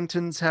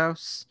Skellington's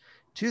House.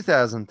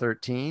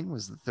 2013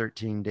 was the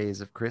 13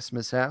 Days of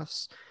Christmas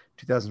House.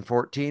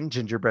 2014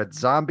 Gingerbread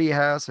Zombie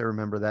House. I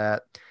remember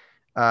that.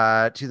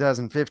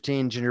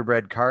 2015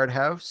 Gingerbread Card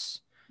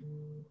House.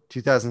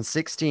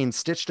 2016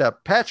 Stitched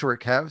Up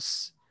Patchwork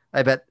House.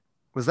 I bet,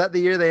 was that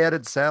the year they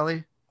added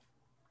Sally?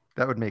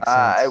 That would make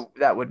sense.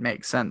 That would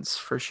make sense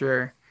for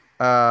sure.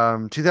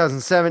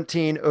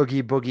 2017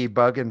 Oogie Boogie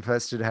Bug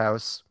Infested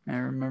House. I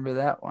remember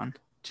that one.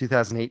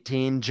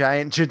 2018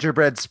 Giant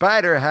Gingerbread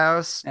Spider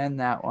House. And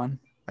that one.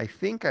 I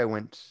think I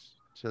went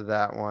to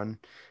that one.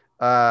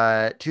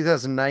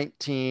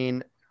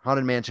 2019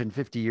 Haunted Mansion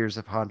 50 Years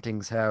of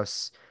Hauntings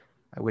House.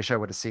 I wish I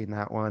would have seen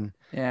that one.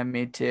 Yeah,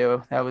 me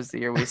too. That was the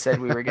year we said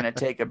we were going to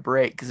take a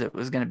break because it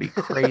was going to be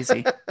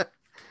crazy.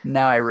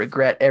 Now I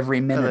regret every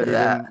And minute then of you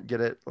that. didn't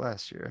get it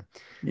last year.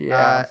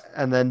 Yeah.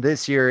 And then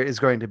this year is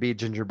going to be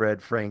Gingerbread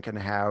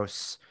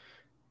Frankenhouse.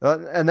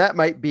 And that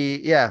might be,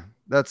 yeah,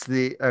 that's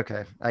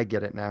okay, I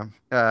get it now.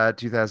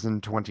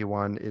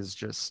 2021 is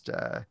just,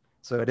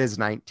 so it is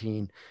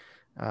 19.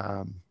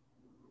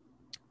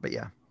 But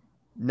yeah,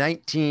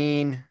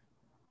 19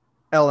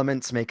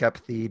 elements make up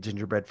the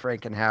Gingerbread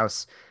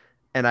Frankenhouse.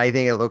 And I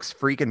think it looks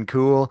freaking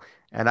cool.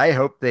 And I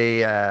hope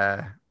they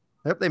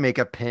make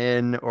a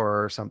pin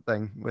or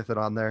something with it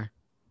on there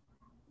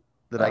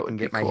that That I would can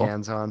be get my cool.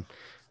 hands on.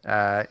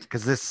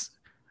 Because this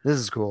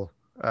is cool.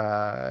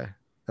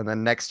 And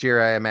then next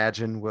year, I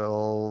imagine,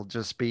 will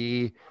just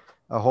be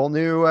a whole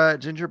new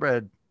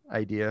gingerbread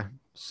idea.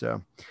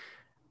 So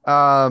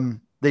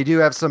they do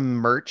have some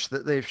merch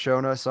that they've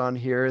shown us on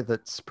here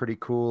that's pretty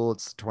cool.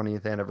 It's the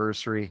 20th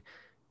anniversary.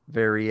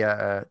 Very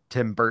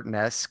Tim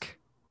Burton-esque,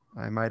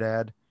 I might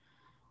add.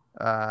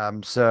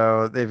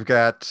 So they've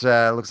got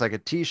looks like a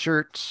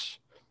t-shirt,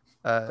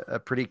 a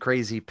pretty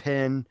crazy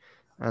pin,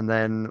 and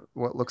then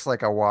what looks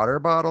like a water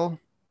bottle.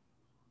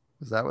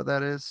 Is that what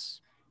that is?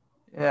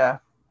 Yeah.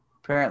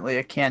 Apparently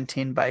a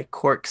canteen by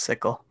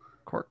Corksicle.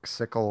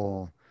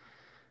 Corksicle.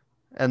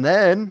 And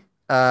then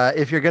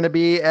if you're going to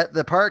be at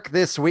the park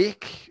this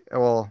week,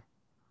 well,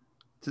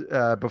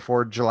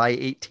 before July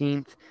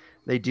 18th,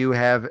 they do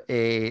have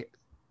a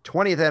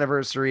 20th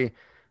anniversary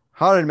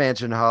Haunted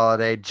Mansion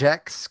holiday.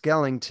 Jack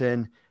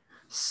Skellington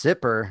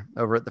sipper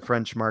over at the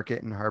French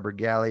Market in Harbor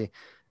Galley.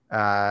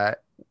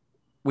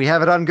 We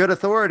have it on good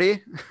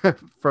authority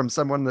from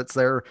someone that's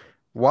there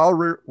while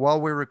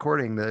we're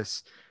recording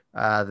this,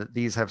 that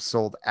these have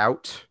sold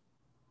out.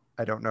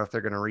 I don't know if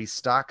they're going to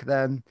restock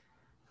them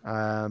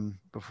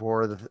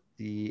before the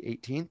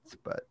 18th,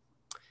 but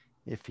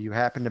if you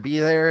happen to be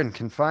there and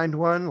can find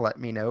one, let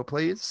me know,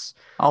 please.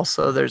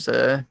 Also, there's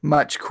a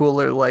much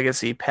cooler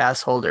legacy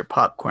pass holder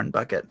popcorn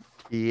bucket.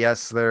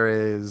 Yes, there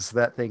is.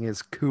 That thing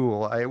is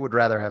cool. I would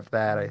rather have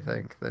that, I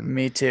think, than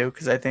Me too,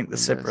 because I think the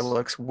sipper Yes.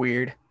 looks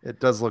weird. it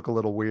does look a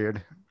little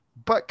weird,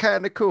 but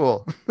kind of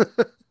cool.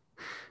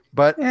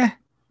 But Eh,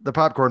 the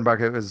popcorn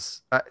bucket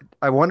was,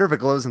 I wonder if it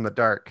glows in the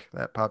dark,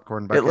 that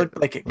popcorn bucket. it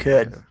looked like it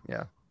could.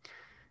 Yeah.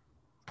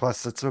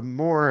 Plus, it's a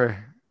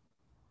more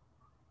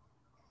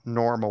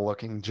normal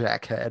looking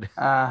jackhead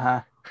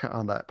Uh-huh.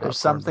 on that. There's popcorn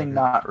something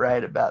bucket. not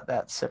right about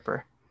that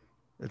sipper.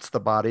 It's the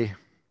body.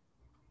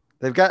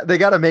 They got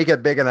to make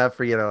it big enough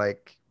for you to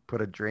like put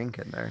a drink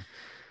in there.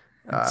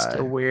 It's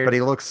still weird. But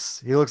he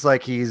looks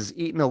like he's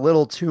eating a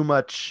little too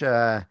much.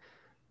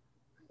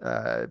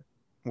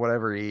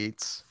 Whatever he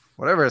eats,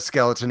 whatever a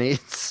skeleton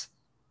eats.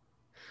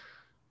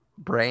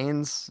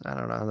 Brains. I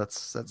don't know.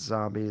 That's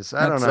zombies.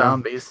 I don't That's know.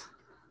 zombies.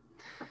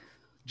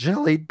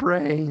 Jellied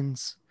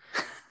brains.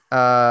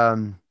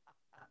 Is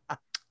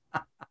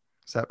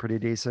that pretty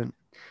decent?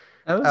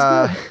 That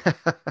was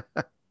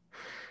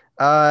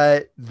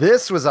good.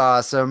 This was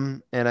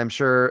awesome, and I'm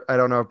sure, I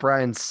don't know if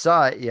Brian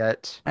saw it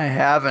yet. I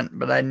haven't,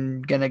 but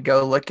I'm gonna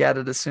go look at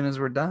it as soon as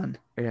we're done.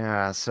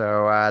 Yeah,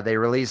 so they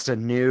released a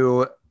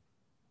new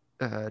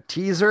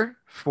teaser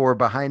for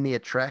Behind the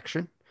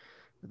Attraction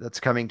that's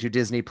coming to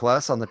Disney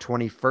Plus on the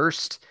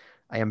 21st.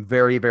 I am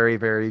very, very,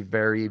 very,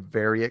 very,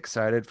 very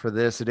excited for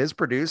this. It is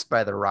produced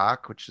by The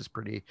Rock, which is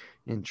pretty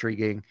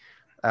intriguing.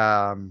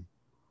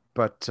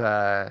 But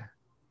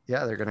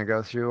yeah, they're going to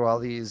go through all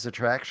these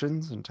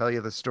attractions and tell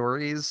you the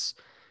stories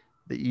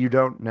that you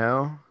don't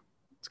know.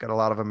 It's got a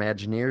lot of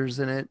Imagineers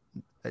in it.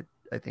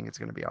 I think it's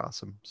going to be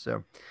awesome.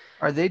 So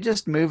Are they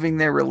just moving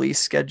their release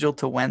schedule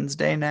to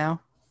Wednesday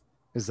now?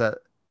 is that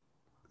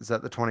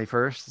the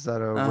 21st? Is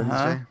that a Uh-huh.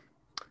 Wednesday?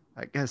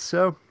 I guess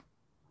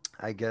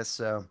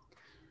so.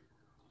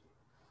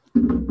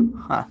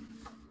 Huh.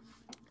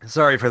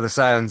 Sorry for the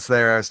silence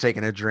there. I was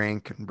taking a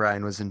drink and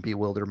Brian was in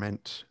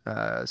bewilderment.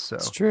 So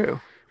It's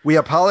true. we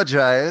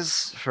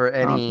apologize for I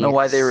any. don't know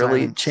why they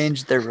really silence.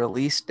 changed their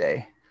release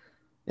day.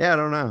 Yeah, I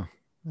don't know.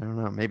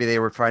 Maybe they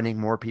were finding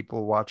more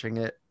people watching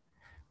it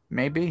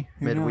Maybe.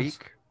 Who knows?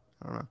 midweek.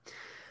 I don't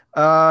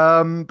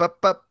know.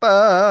 But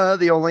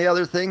the only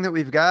other thing that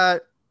we've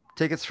got,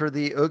 tickets for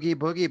the Oogie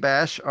Boogie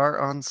Bash are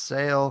on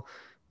sale.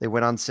 They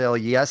went on sale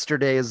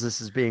yesterday as this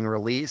is being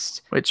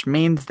released, Which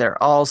means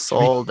they're all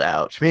sold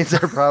out. which means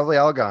they're probably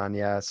all gone.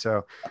 Yeah.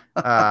 So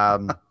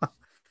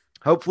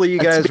hopefully you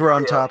Let's guys be were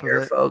on real top of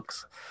here, it.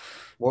 folks.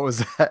 What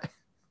was that?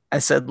 I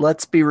said,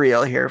 let's be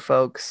real here,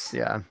 folks.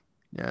 Yeah.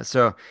 Yeah.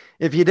 So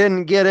if you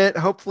didn't get it,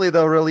 hopefully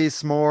they'll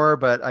release more,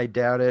 but I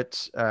doubt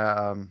it.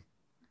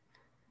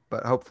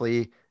 But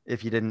hopefully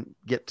if you didn't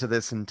get to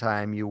this in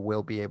time, you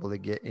will be able to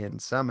get in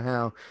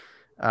somehow.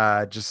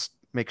 Just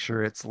make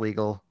sure it's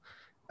legal.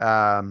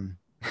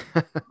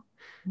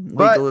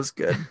 Legal is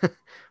good.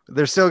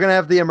 They're still going to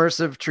have the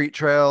immersive treat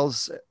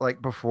trails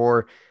like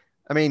before.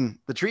 I mean,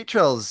 the treat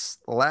trails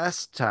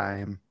last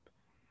time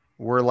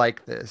were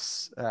like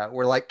this.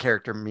 We're like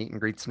character meet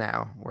and greets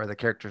now, where the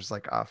character's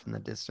like off in the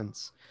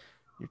distance.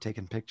 You're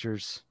taking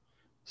pictures.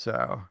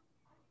 So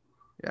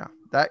yeah,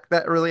 that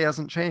really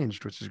hasn't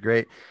changed, which is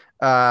great.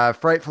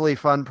 Frightfully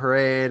Fun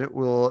Parade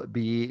will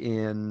be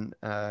in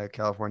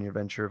California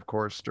Adventure, of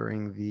course,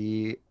 during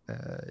the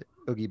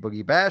Oogie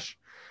Boogie Bash.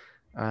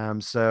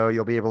 So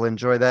you'll be able to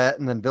enjoy that.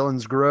 And then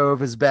Villains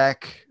Grove is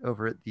back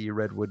over at the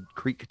Redwood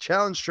Creek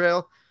Challenge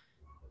Trail.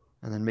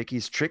 And then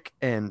Mickey's Trick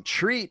and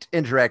Treat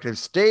interactive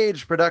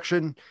stage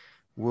production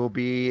will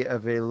be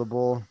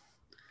available.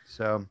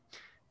 So,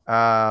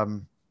 yeah,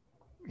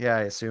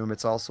 I assume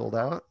it's all sold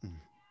out.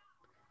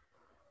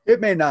 It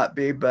may not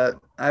be, but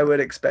I would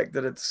expect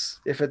that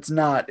if it's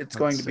not, it's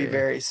going to be see.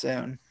 very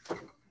soon.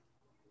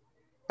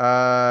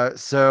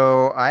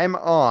 So I'm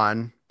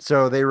on.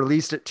 So they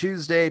released it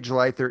Tuesday,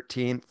 July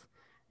 13th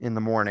in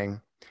the morning.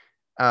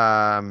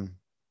 And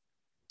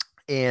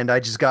I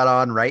just got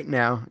on right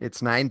now.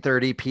 It's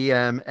 9:30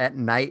 p.m. at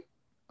night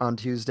on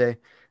Tuesday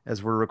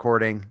as we're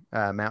recording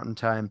Mountain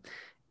Time.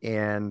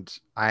 And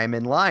I'm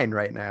in line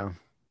right now.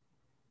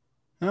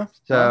 Huh?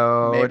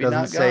 So Well, it doesn't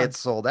not say gone. it's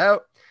sold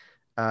out.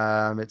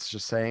 It's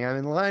just saying I'm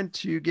in line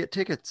to get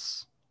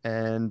tickets.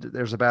 And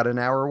there's about an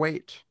hour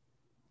wait.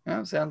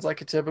 Well, sounds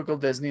like a typical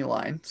Disney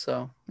line,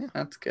 so Yeah.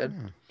 that's good.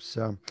 Yeah.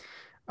 So,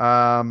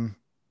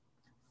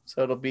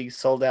 So it'll be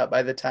sold out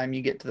by the time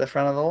you get to the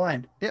front of the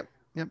line.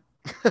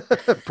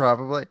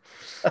 probably.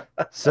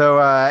 So,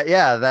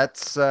 yeah,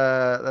 that's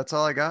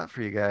all I got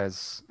for you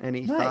guys.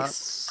 Any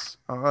Nice.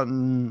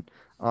 thoughts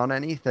on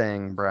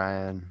anything,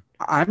 Brian?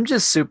 I'm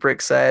just super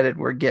excited.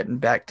 We're getting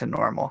back to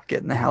normal,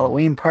 getting the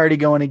Halloween party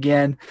going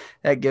again.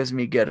 That gives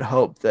me good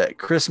hope that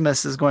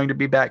Christmas is going to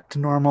be back to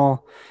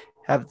normal.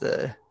 Have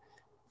the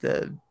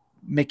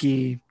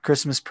Mickey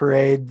Christmas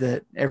parade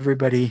that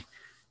everybody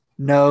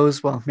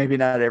knows. Well, maybe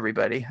not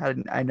everybody.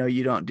 I know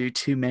you don't do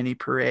too many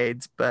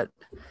parades, but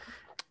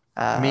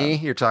Me?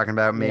 You're talking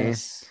about me?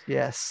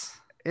 Yes.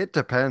 It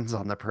depends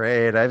on the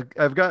parade.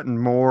 I've gotten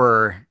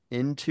more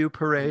into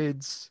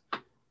parades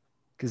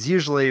because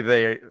usually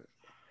they're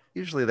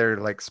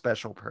like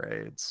special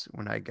parades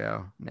when I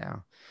go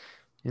now.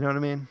 You know what I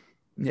mean?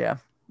 Yeah.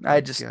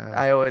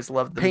 I always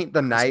loved the Paint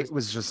the Christmas- Night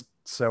was just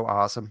so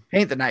awesome.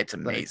 Paint the Night's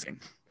amazing.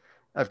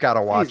 I've got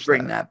to watch Please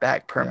bring that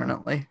back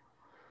permanently.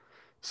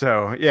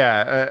 So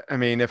yeah, I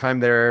mean, if I'm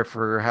there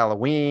for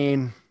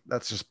Halloween,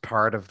 that's just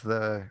part of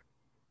the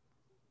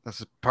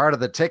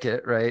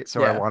ticket, right?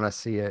 So I Yeah. want to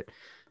see it.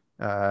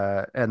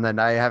 And then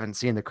I haven't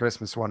seen the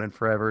Christmas one in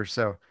forever.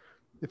 So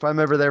if I'm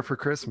ever there for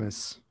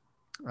Christmas,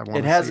 I want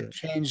It to hasn't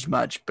see it. changed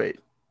much, but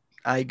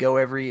I go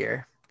every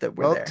year that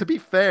we're Well, there. to be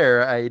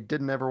fair, I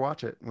didn't ever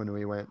watch it when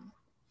we went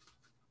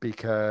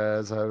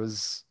because I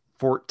was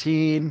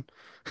 14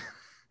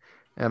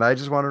 and I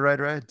just want to ride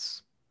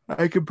rides.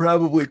 I could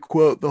probably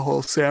quote the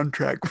whole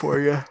soundtrack for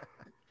you.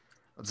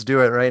 Let's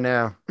do it right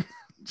now.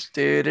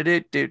 do do do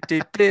do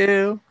do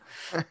do.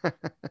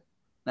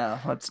 No,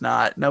 let's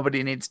not.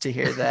 Nobody needs to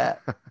hear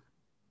that.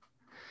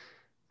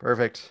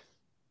 Perfect.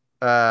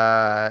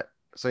 So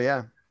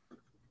yeah.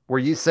 Were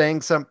you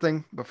saying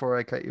something before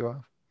I cut you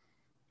off?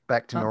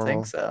 Back to I don't normal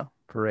think so.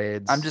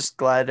 parades. I'm just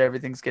glad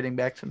everything's getting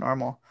back to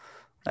normal.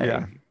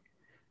 Yeah.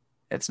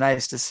 It's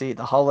nice to see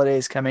the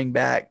holidays coming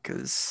back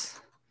because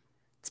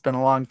it's been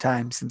a long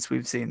time since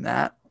we've seen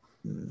that.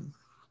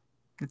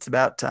 It's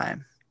about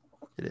time.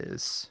 It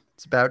is.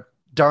 It's about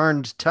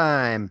darned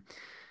time.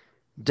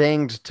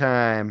 Danged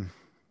time.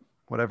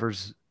 Whatever.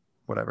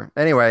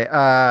 Anyway,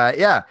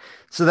 yeah.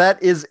 So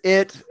that is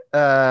it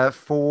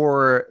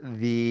for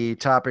the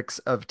topics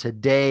of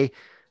today.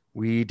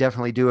 We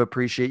definitely do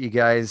appreciate you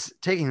guys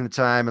taking the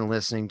time and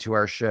listening to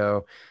our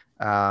show.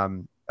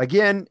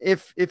 Again,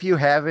 if you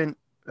haven't,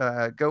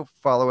 go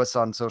follow us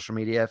on social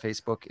media: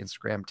 Facebook,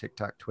 Instagram,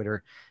 TikTok,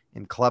 Twitter,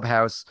 and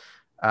Clubhouse.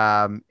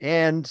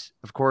 And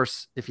of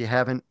course, if you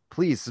haven't,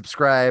 please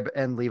subscribe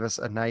and leave us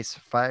a nice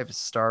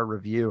 5-star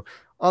review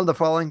on the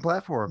following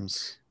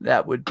platforms.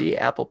 That would be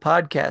Apple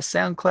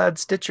Podcasts, SoundCloud,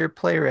 Stitcher,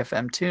 Player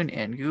FM,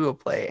 TuneIn, Google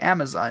Play,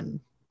 Amazon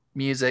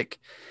Music,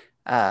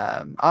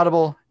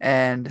 Audible,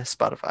 and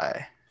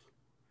Spotify.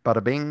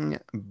 Bada bing,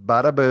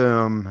 bada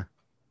boom.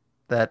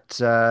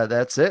 That's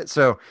it.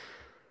 So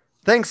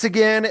thanks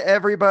again,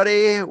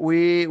 everybody.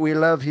 We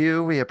love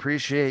you. We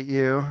appreciate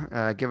you.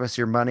 Give us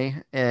your money.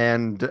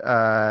 And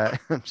I'm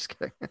just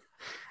kidding.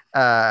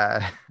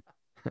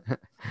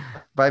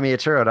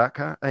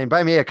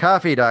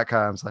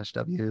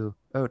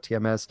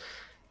 buymeacoffee.com/WOTMS.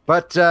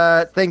 But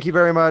thank you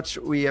very much.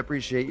 We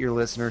appreciate your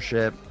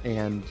listenership.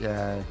 And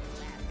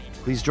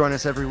please join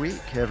us every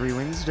week, every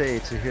Wednesday,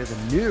 to hear the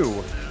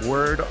new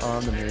word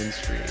on the main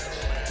street.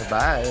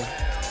 Bye-bye.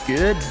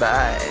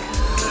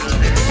 Goodbye.